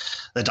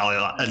 The Dalai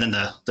Lama, and then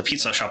the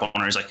pizza shop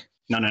owner is like,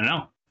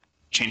 no.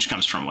 Change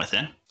comes from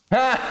within.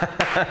 I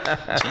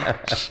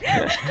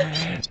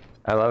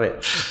love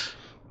it.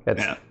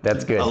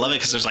 That's good. I love it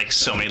because there's like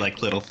so many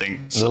like little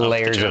things. The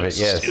layers of it,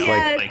 yes.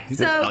 Like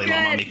so Dalai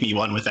Lama, good. make me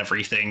one with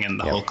everything, and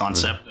the whole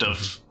concept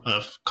of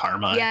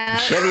karma.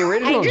 Yeah. Yeah, the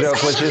original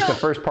joke was just the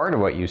first part of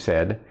what you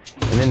said,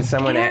 and then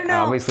someone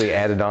obviously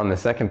added on the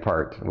second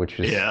part, which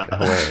was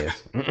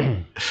hilarious.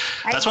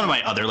 That's one of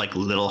my other like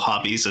little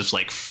hobbies, is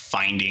like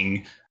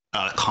finding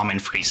common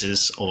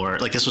phrases, or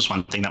like this was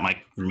one thing that my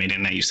roommate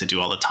and I used to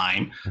do all the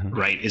time,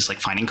 right? Is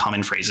like finding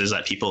common phrases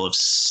that people have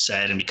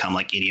said and become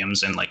like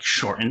idioms and like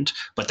shortened,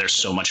 but there's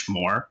so much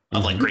more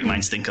of like great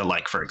minds think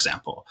alike, for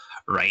example,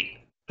 right?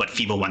 But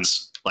feeble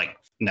ones like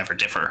never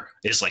differ.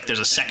 Is like there's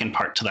a second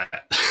part to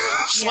that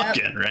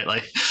slogan, right?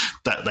 Like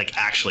that like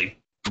actually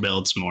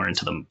builds more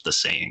into the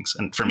sayings,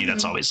 and for me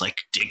that's always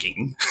like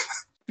digging.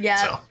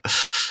 Yeah. So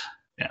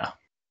yeah.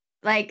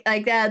 Like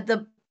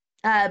the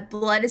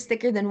blood is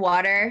thicker than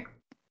water.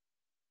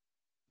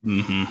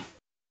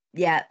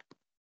 Yeah.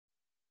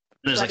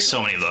 There's like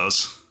so many of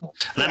those.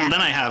 Then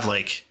I have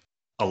like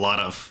a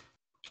lot of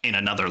in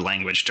another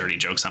language dirty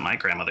jokes that my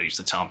grandmother used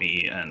to tell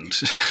me, and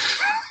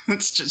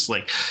it's just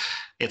like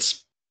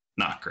it's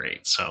not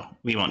great. So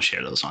we won't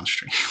share those on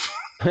stream.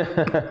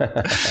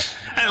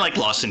 And like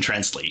lost in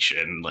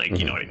translation, like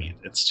you know what I mean.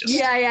 It's just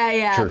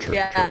True.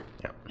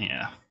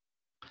 Yeah.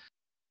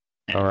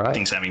 All right.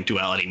 Things having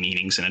duality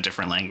meanings in a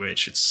different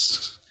language.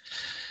 It's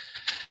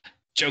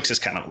jokes is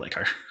kind of like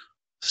our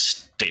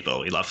staple.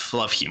 We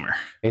love humor.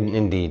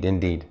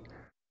 Indeed.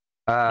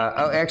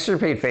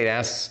 Extirpate Fate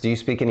asks, do you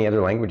speak any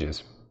other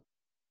languages?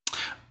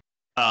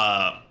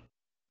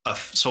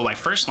 So my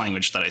first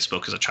language that I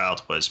spoke as a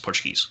child was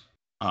Portuguese.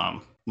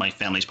 My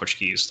family's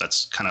Portuguese.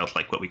 That's kind of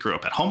like what we grew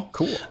up at home.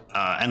 Cool.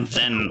 And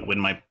then when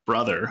my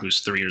brother, who's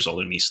 3 years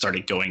older than me,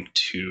 started going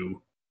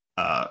to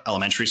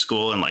elementary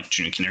school and like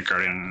junior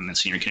kindergarten and then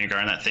senior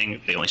kindergarten, that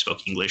thing, they only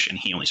spoke English and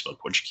he only spoke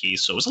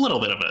Portuguese. So it was a little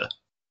bit of a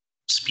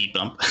speed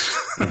bump.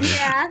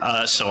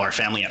 Yeah. So our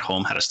family at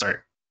home had to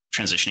start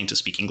transitioning to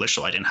speak English.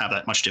 So I didn't have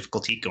that much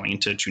difficulty going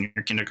into junior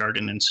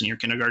kindergarten and senior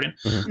kindergarten.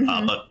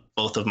 But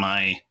both of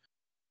my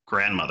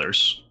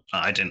grandmothers,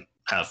 I didn't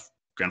have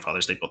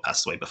grandfathers. They both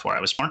passed away before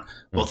I was born.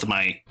 Both of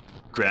my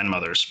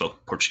grandmothers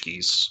spoke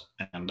Portuguese,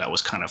 and that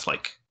was kind of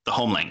like the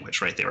home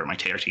language, right? They were my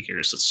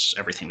caretakers. It's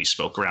everything we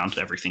spoke around.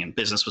 Everything in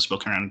business was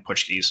spoken around in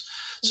Portuguese.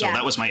 So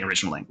that was my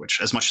original language.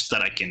 As much as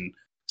that I can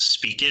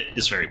speak it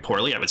is very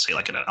poorly. I would say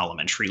like at an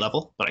elementary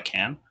level, but I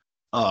can.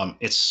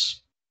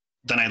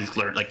 Then I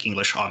learned like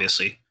English,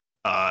 obviously,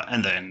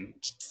 and then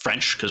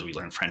French, because we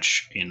learned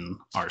French in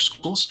our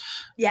schools.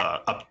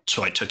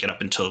 So I took it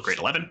up until grade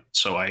 11.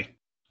 So I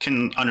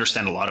can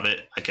understand a lot of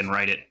it. I can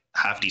write it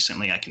half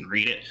decently. I can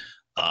read it.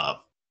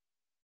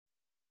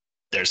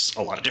 there's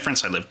a lot of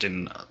difference. I lived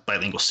in a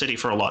bilingual city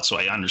for a lot, so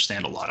I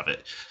understand a lot of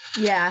it.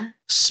 Yeah.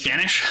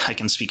 Spanish, I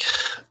can speak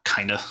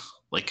kind of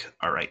like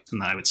all right,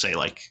 and I would say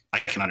like I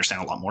can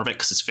understand a lot more of it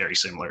because it's very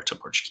similar to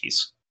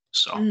Portuguese.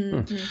 So,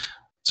 Mm-hmm.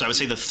 so I would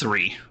say the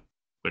three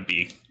would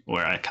be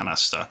where I kind of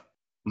stuck.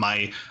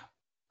 My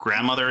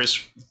grandmother is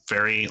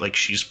very like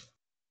she's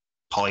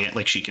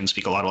like she can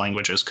speak a lot of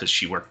languages because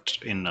she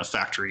worked in a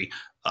factory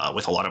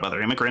with a lot of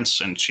other immigrants,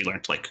 and she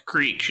learned like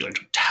Greek, she learned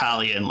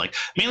Italian, like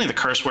mainly the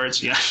curse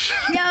words, yeah.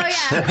 Yeah,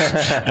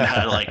 yeah. And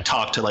how to like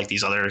talk to like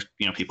these other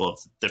people of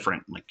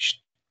different like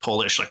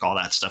Polish, like all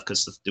that stuff,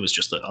 because it was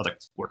just the other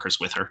workers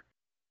with her.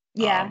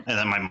 Yeah. And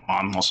then my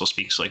mom also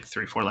speaks like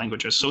 3-4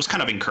 languages, so it's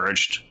kind of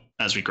encouraged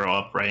as we grow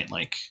up, right?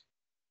 Like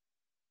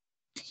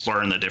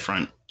learn the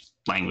different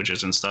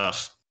languages and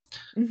stuff.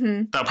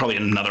 Mm-hmm. That'll probably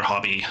be another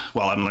hobby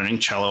while I'm learning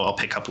cello. I'll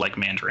pick up like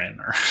Mandarin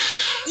or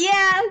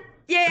Yeah.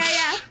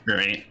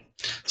 right.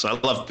 So I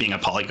love being a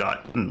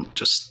polyglot and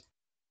just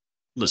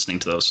listening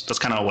to those. That's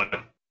kind of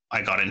what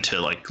I got into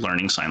like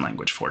learning sign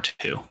language for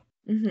too.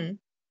 Mm-hmm.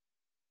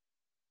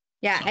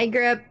 Yeah, So. I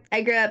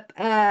grew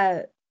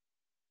up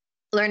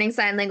learning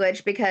sign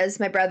language because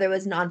my brother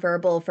was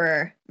nonverbal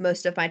for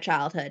most of my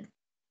childhood.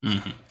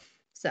 Mm-hmm.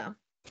 So.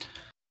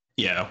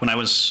 Yeah, when I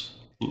was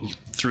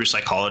through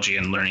psychology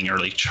and learning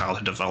early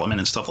childhood development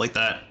and stuff like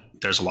that,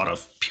 there's a lot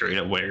of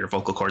period where your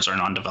vocal cords are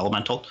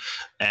non-developmental,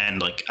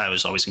 and like I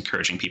was always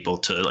encouraging people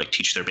to like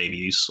teach their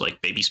babies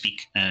like baby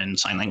speak and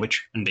sign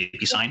language and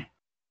baby sign,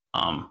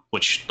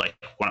 which like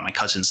one of my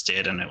cousins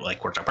did, and it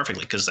like worked out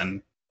perfectly because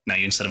then now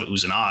you, instead of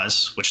oohs and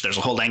ahs, which there's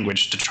a whole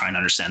language to try and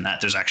understand that,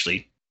 there's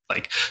actually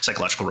like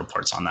psychological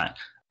reports on that,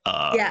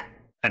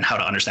 and how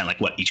to understand like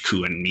what each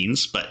kuan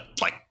means. But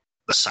like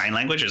the sign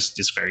language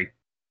is very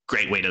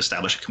great way to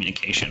establish a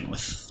communication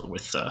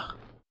with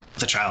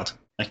a child.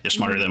 Like they're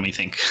smarter than we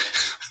think.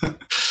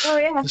 Oh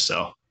yeah.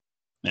 So,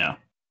 yeah.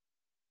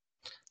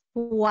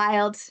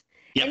 Wild.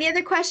 Yep. Any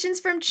other questions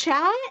from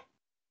chat?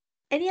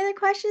 Any other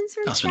questions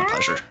from chat? It's been a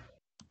pleasure.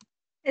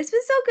 It's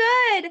been so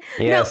good.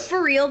 Yes. No,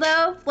 for real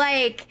though,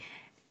 like,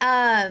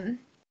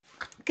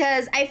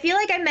 because I feel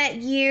like I met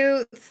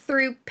you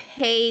through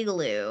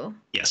Paylu.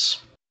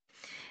 Yes.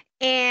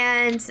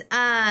 And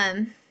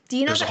do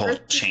you know there's a whole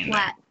chain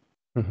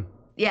there?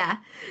 Yeah.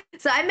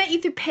 So I met you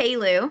through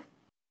Paylu.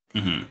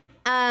 Mm-hmm.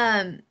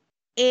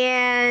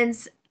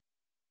 And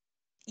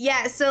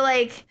yeah, so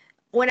like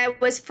when I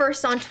was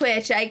first on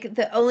Twitch,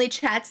 the only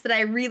chats that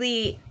I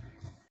really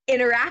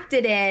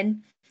interacted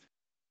in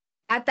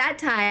at that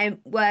time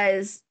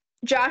was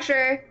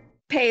Josher,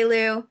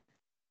 Paylu,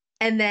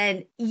 and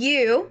then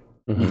you.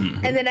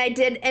 Mm-hmm. And then I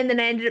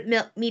ended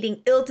up meeting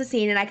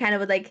Iltacine, and I kind of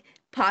would like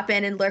pop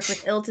in and lurk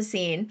with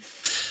Iltacine.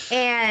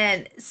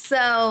 And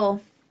so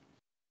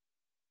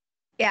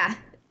yeah.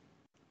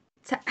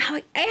 So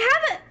I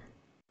have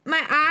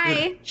my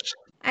eye.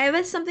 I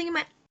have something in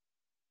my.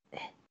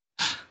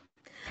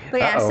 But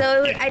yeah,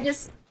 so I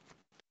just.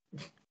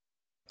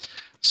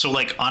 So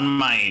like on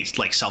my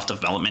like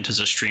self-development as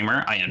a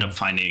streamer, I ended up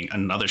finding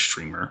another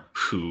streamer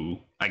who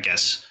I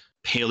guess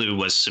Pelu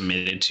was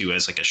submitted to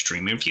as like a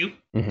stream review.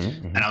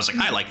 And I was like,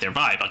 I like their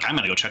vibe. Like I'm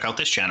gonna go check out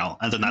this channel.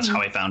 And then that's how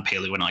I found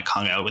Pelu and like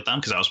hung out with them,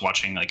 because I was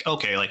watching like,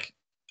 okay, like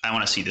I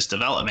want to see this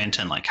development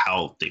and like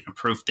how they've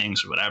improved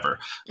things or whatever.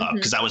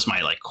 Because that was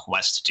my like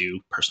quest to do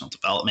personal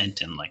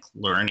development and like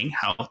learning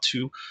how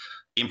to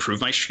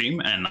improve my stream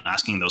and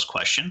asking those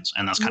questions.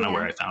 And that's kind of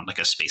where I found like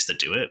a space to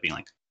do it, being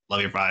like,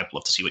 love your vibe,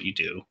 love to see what you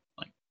do.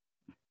 Like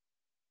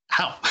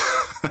how?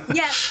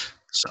 Yeah.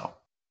 So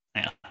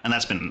yeah. And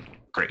that's been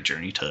a great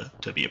journey to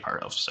be a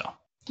part of. So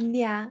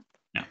yeah.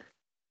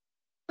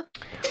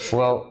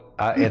 Well,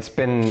 it's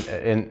been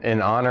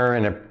an honor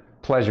and a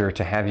pleasure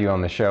to have you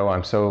on the show.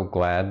 I'm so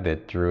glad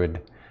that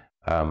Druid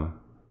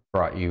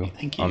brought you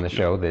on the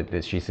show,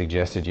 that she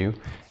suggested you,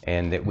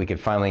 and that we could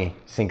finally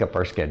sync up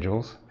our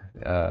schedules.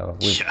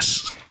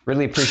 Yes.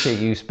 Really appreciate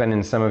you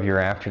spending some of your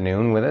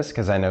afternoon with us,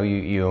 because I know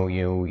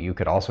you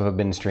could also have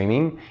been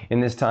streaming in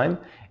this time.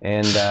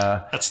 And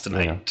that's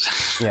tonight.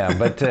 Yeah,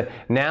 but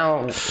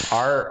now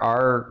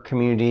our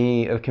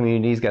community of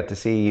communities got to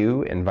see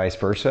you, and vice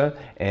versa.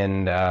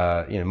 And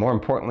more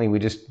importantly,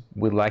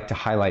 we'd like to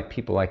highlight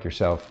people like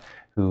yourself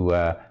who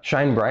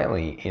shine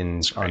brightly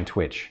on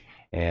Twitch.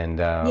 And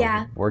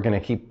we're gonna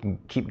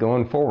keep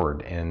going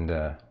forward. And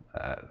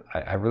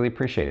I really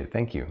appreciate it.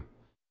 Thank you.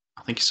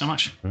 Thank you so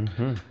much.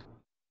 Mm-hmm.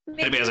 If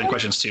anybody has any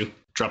questions too,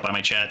 drop by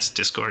my chats,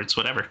 Discords,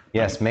 whatever.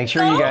 Yes, make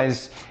sure you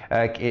guys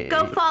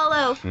go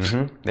follow.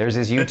 There's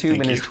his YouTube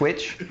and his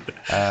Twitch.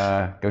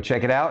 Go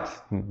check it out.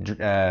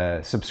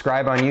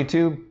 Subscribe on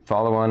YouTube.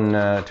 Follow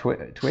on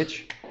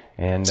Twitch,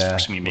 and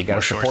we got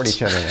to support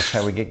each other. That's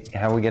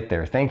how we get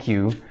there. Thank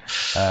you,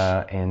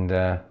 and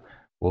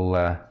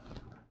we'll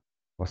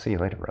see you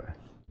later, brother.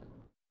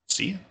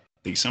 See you.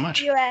 Thank you so much.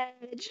 See you,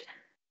 Edge.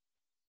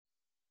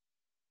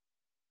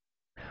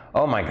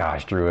 Oh my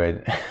gosh,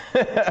 Druid.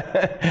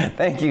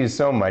 Thank you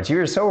so much.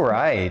 You're so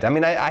right. I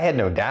mean, I had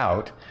no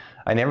doubt.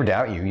 I never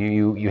doubt you.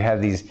 You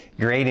have these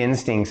great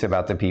instincts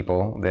about the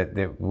people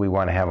that we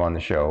want to have on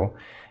the show.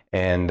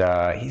 And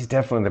he's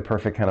definitely the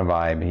perfect kind of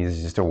vibe.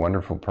 He's just a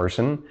wonderful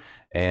person,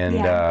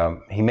 and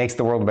he makes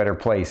the world a better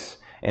place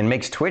and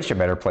makes Twitch a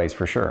better place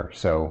for sure.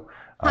 So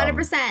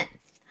 100%.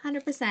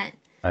 100%.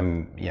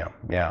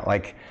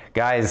 like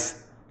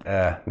guys,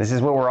 this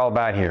is what we're all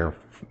about here,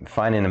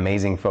 finding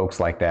amazing folks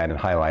like that and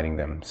highlighting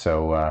them.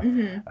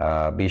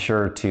 So be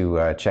sure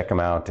to check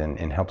them out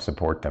and help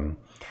support them.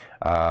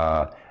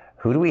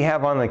 Who do we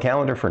have on the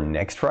calendar for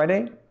next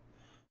Friday?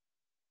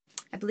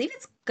 I believe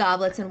it's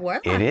Goblets and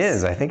Warlocks. It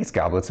is. I think it's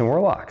Goblets and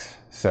Warlocks.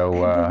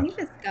 So I believe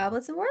it's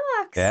Goblets and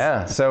Warlocks.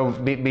 yeah. So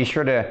be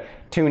sure to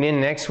tune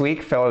in next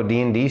week, fellow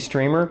D&D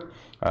streamer,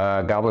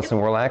 Goblets and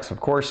Warlocks. Of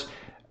course,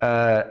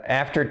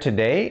 after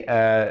today,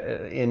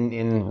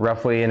 in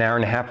roughly an hour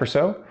and a half or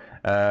so,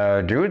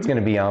 Druid's going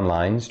to be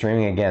online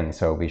streaming again.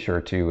 So be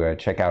sure to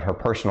check out her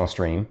personal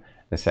stream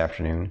this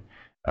afternoon.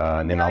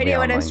 And then No I'll be idea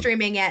what online. I'm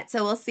streaming yet,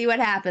 so we'll see what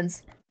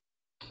happens.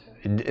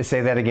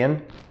 Say that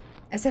again.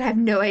 I said I have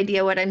no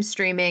idea what I'm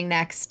streaming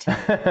next.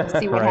 We'll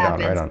see what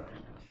happens. Right on.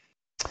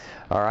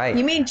 All right.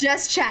 You mean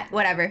just chat,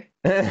 whatever.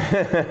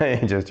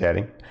 Just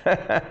chatting. All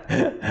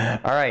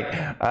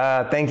right.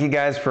 Thank you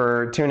guys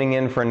for tuning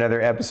in for another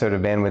episode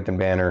of Bandwidth and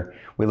Banner.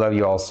 We love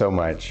you all so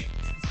much.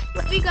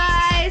 Love you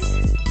guys.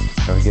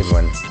 Have a good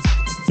one.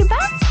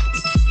 Goodbye.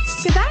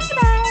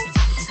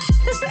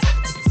 Goodbye.